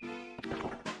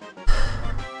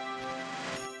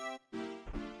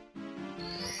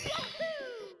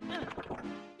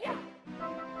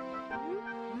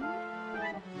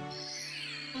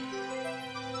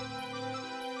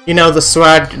 You know, the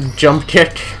swag jump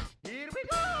kick. Here we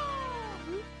go.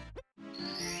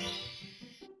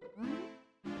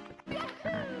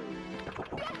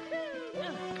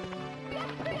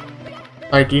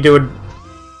 Like, you do it.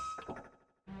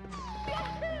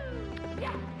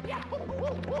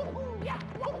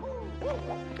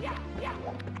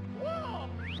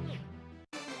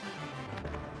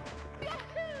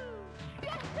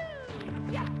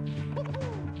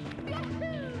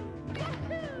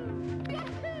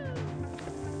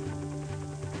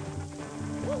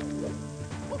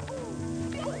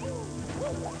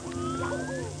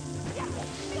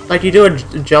 Like, you do a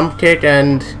jump kick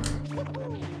and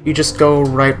you just go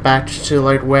right back to,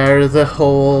 like, where the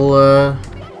whole,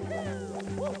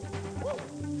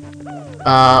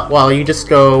 well, you just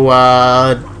go,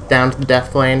 down to the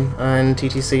death plane in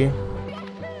TTC.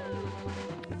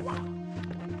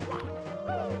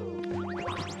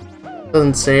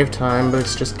 Doesn't save time, but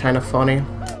it's just kind of funny.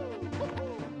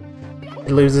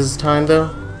 It loses time, though.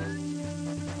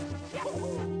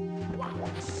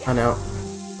 I know.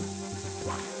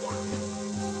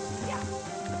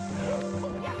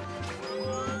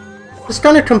 Just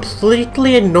gonna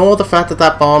completely ignore the fact that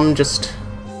that bomb just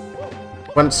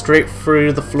went straight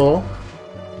through the floor.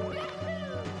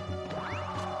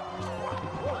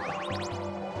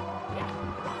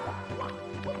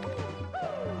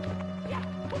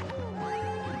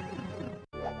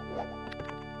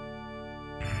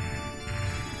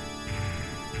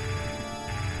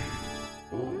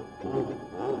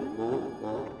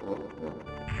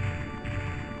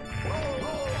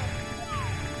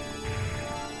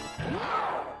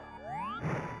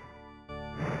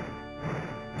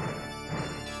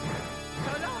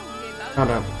 Oh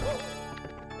no.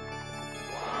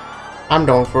 I'm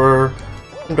going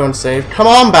to save. Come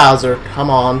on, Bowser. Come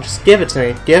on. Just give it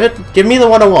to me. Give me the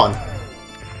 101.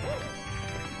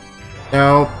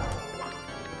 No.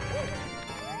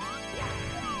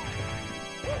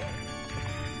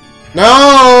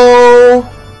 No!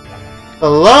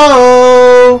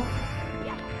 Hello?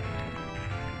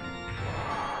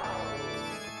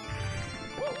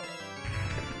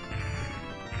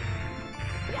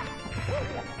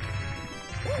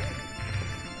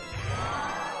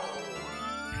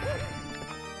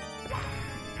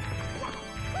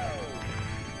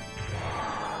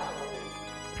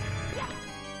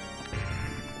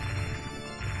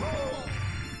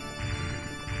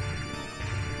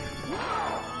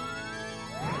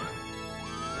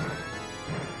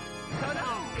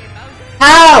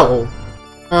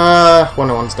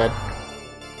 instead.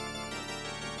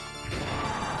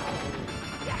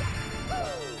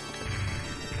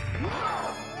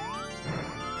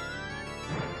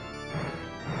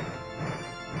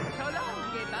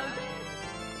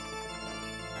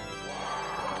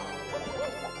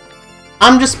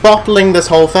 I'm just bottling this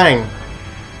whole thing.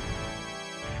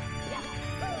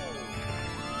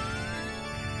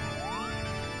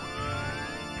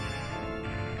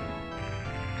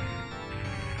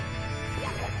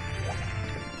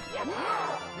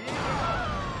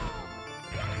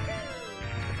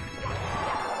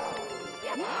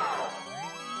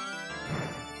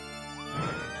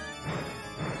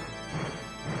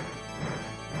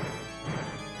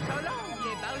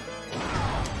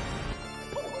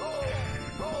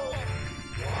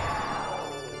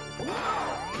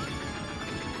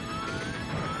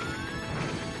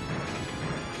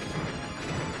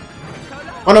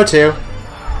 One oh two.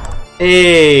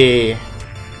 Hey.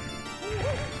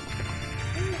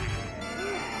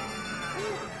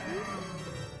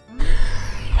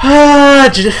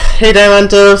 Hey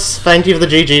Diamantos, thank you for the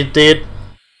GG, dude.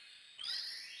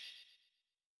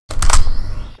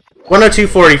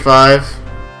 102.45.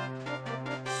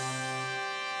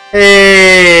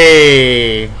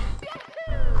 Hey.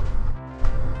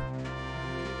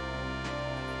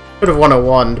 Could have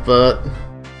 101, but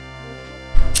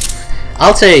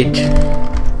I'll take.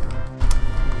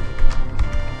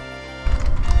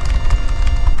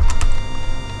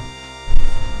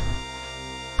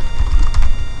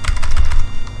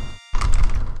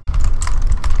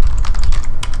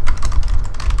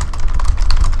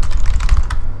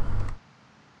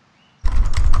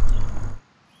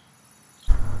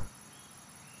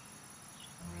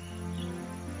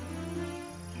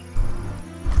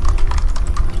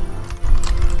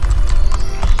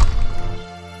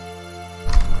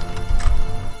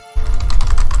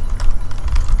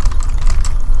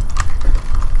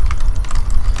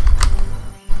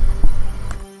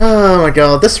 Oh my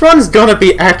god, this run's gonna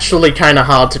be actually kinda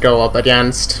hard to go up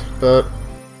against, but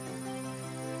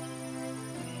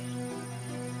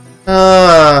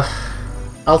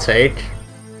I'll take.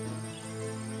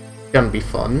 It's gonna be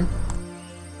fun.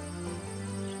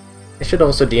 I should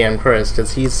also DM Chris,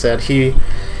 because he said he's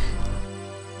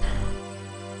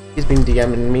been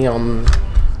DMing me on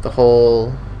the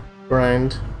whole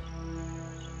grind.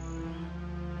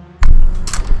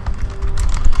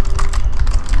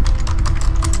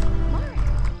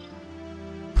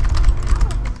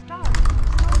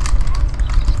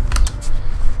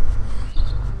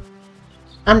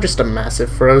 I'm just a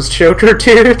massive froze choker,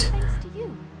 dude. Thanks to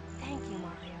you. Thank you,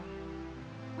 Mario.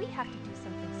 We have to do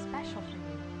something special for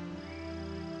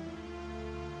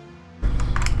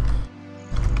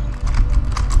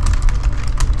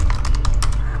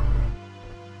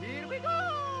you. Here we go!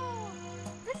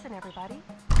 Listen, everybody.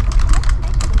 Let's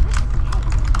make a delicious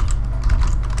cake.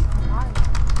 Mario.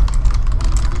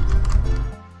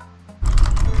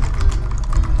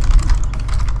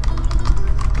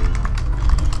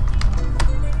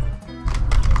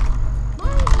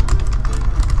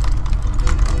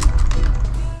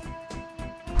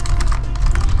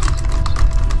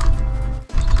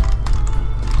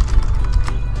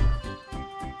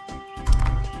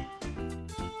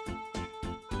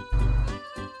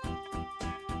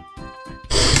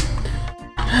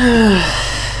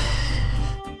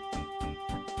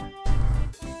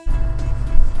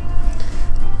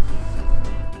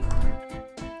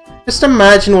 Just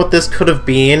imagine what this could have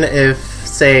been if,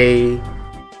 say,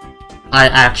 I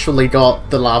actually got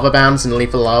the lava bounds in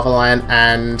Lethal Lava Land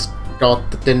and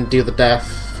didn't do the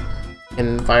death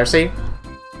in Fire Sea.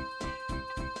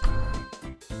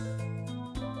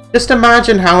 Just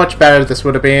imagine how much better this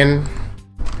would have been.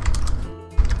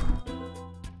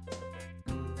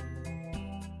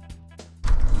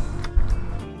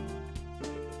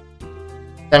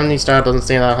 $70 doesn't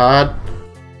seem that hard.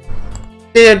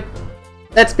 Dude,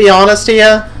 let's be honest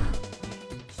here.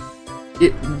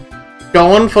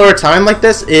 Going for a time like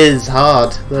this is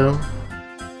hard, though.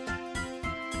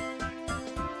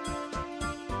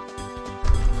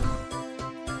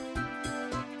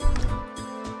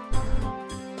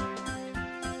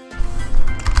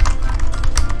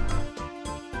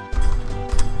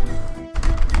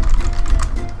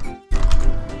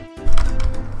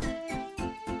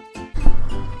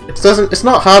 It's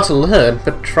not hard to learn,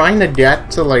 but trying to get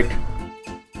to, like,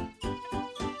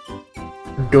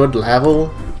 good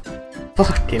level,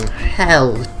 fucking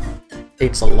hell,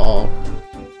 it's a lot.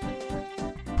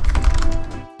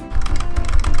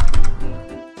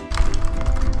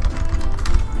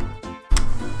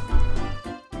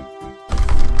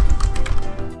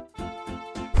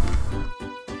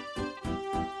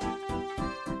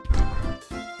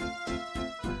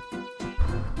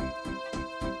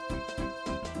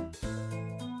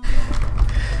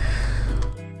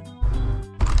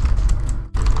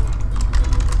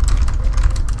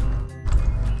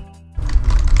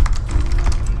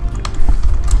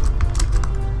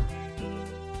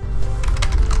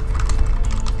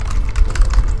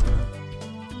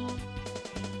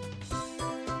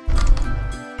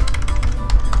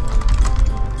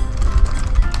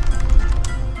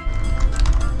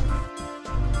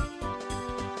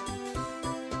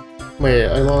 Wait,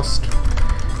 I lost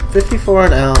 54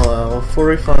 in LL,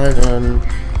 45 in...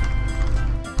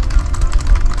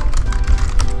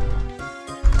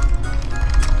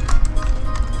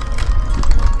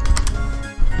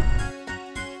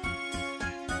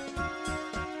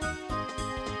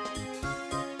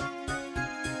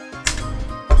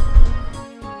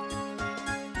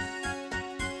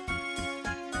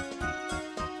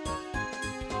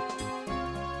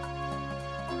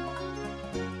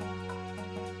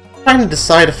 Trying to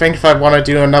decide if I want to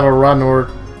do another run or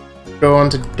go on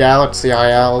to Galaxy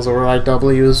ILs or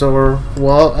IWs or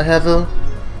whatever.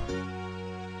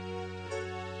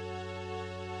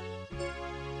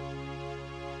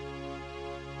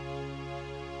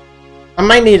 I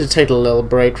might need to take a little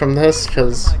break from this,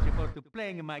 because...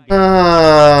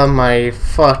 my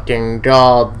fucking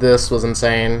god, this was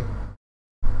insane.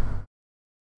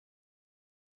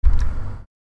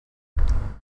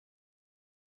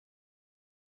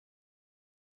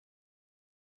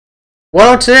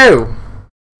 One 102!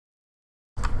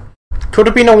 Could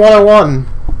have been a 101.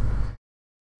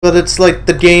 But it's like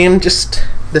the game just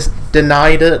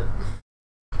denied it.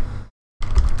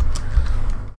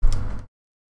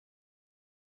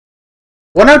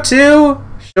 $102?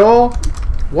 Sure.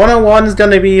 101 is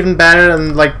gonna be even better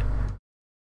and like...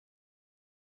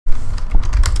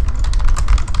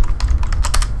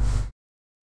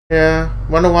 Yeah,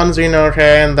 101's been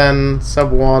okay and then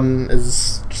sub 1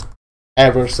 is just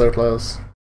ever so close.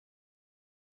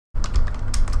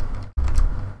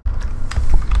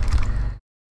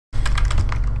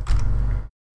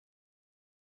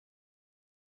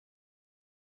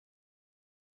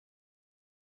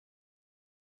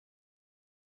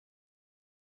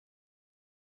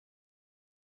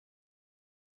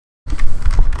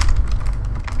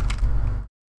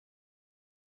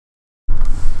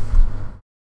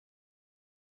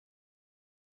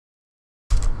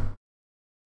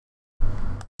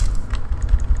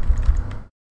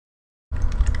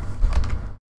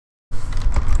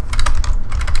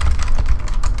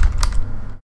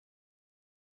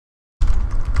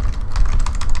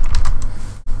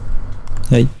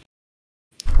 Hey.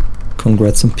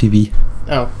 Congrats on PB.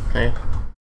 Oh, hey.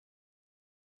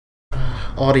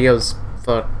 Audio's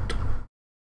fucked.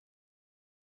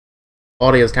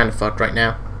 Audio's kind of fucked right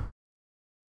now.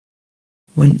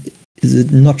 When is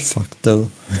it not fucked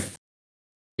though?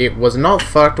 It was not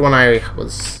fucked when I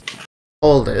was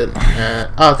holding.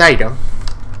 Oh, there you go.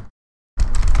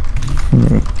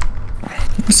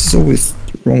 This is always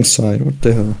the wrong side. What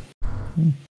the hell?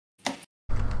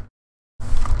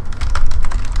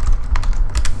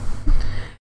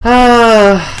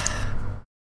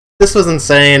 This was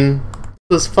insane.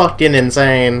 This was fucking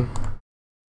insane.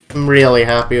 I'm really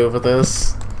happy over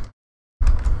this.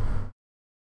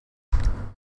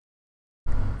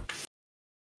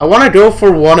 I want to go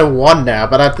for 101 now,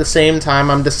 but at the same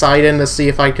time I'm deciding to see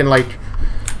if I can like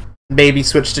maybe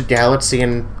switch to Galaxy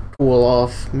and cool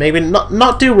off. Maybe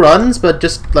not do runs, but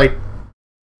just like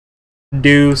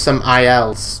do some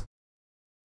ILs.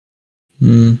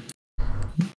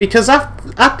 Because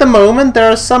at the moment,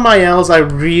 there are some ILs I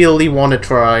really want to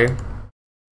try.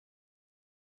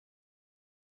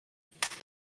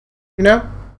 You know?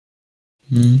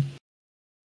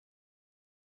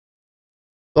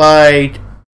 Like...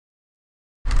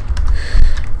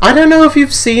 I don't know if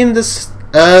you've seen this,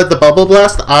 the Bubble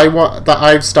Blast that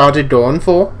I've started going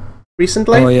for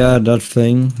recently. Oh yeah, that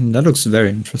thing. That looks very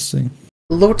interesting.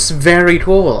 Looks very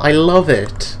cool. I love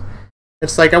it.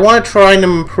 It's like, I want to try and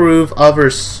improve other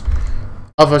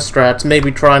strats.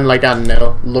 Maybe try and, like, I don't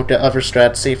know, look at other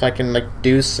strats, see if I can, like,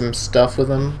 do some stuff with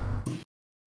them.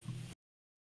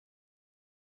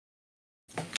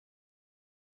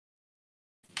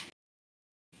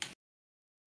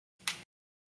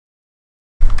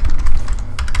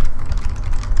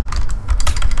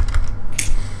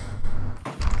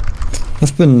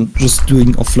 I've been just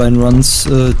doing offline runs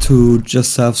to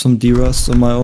just have some D-Rust on my own.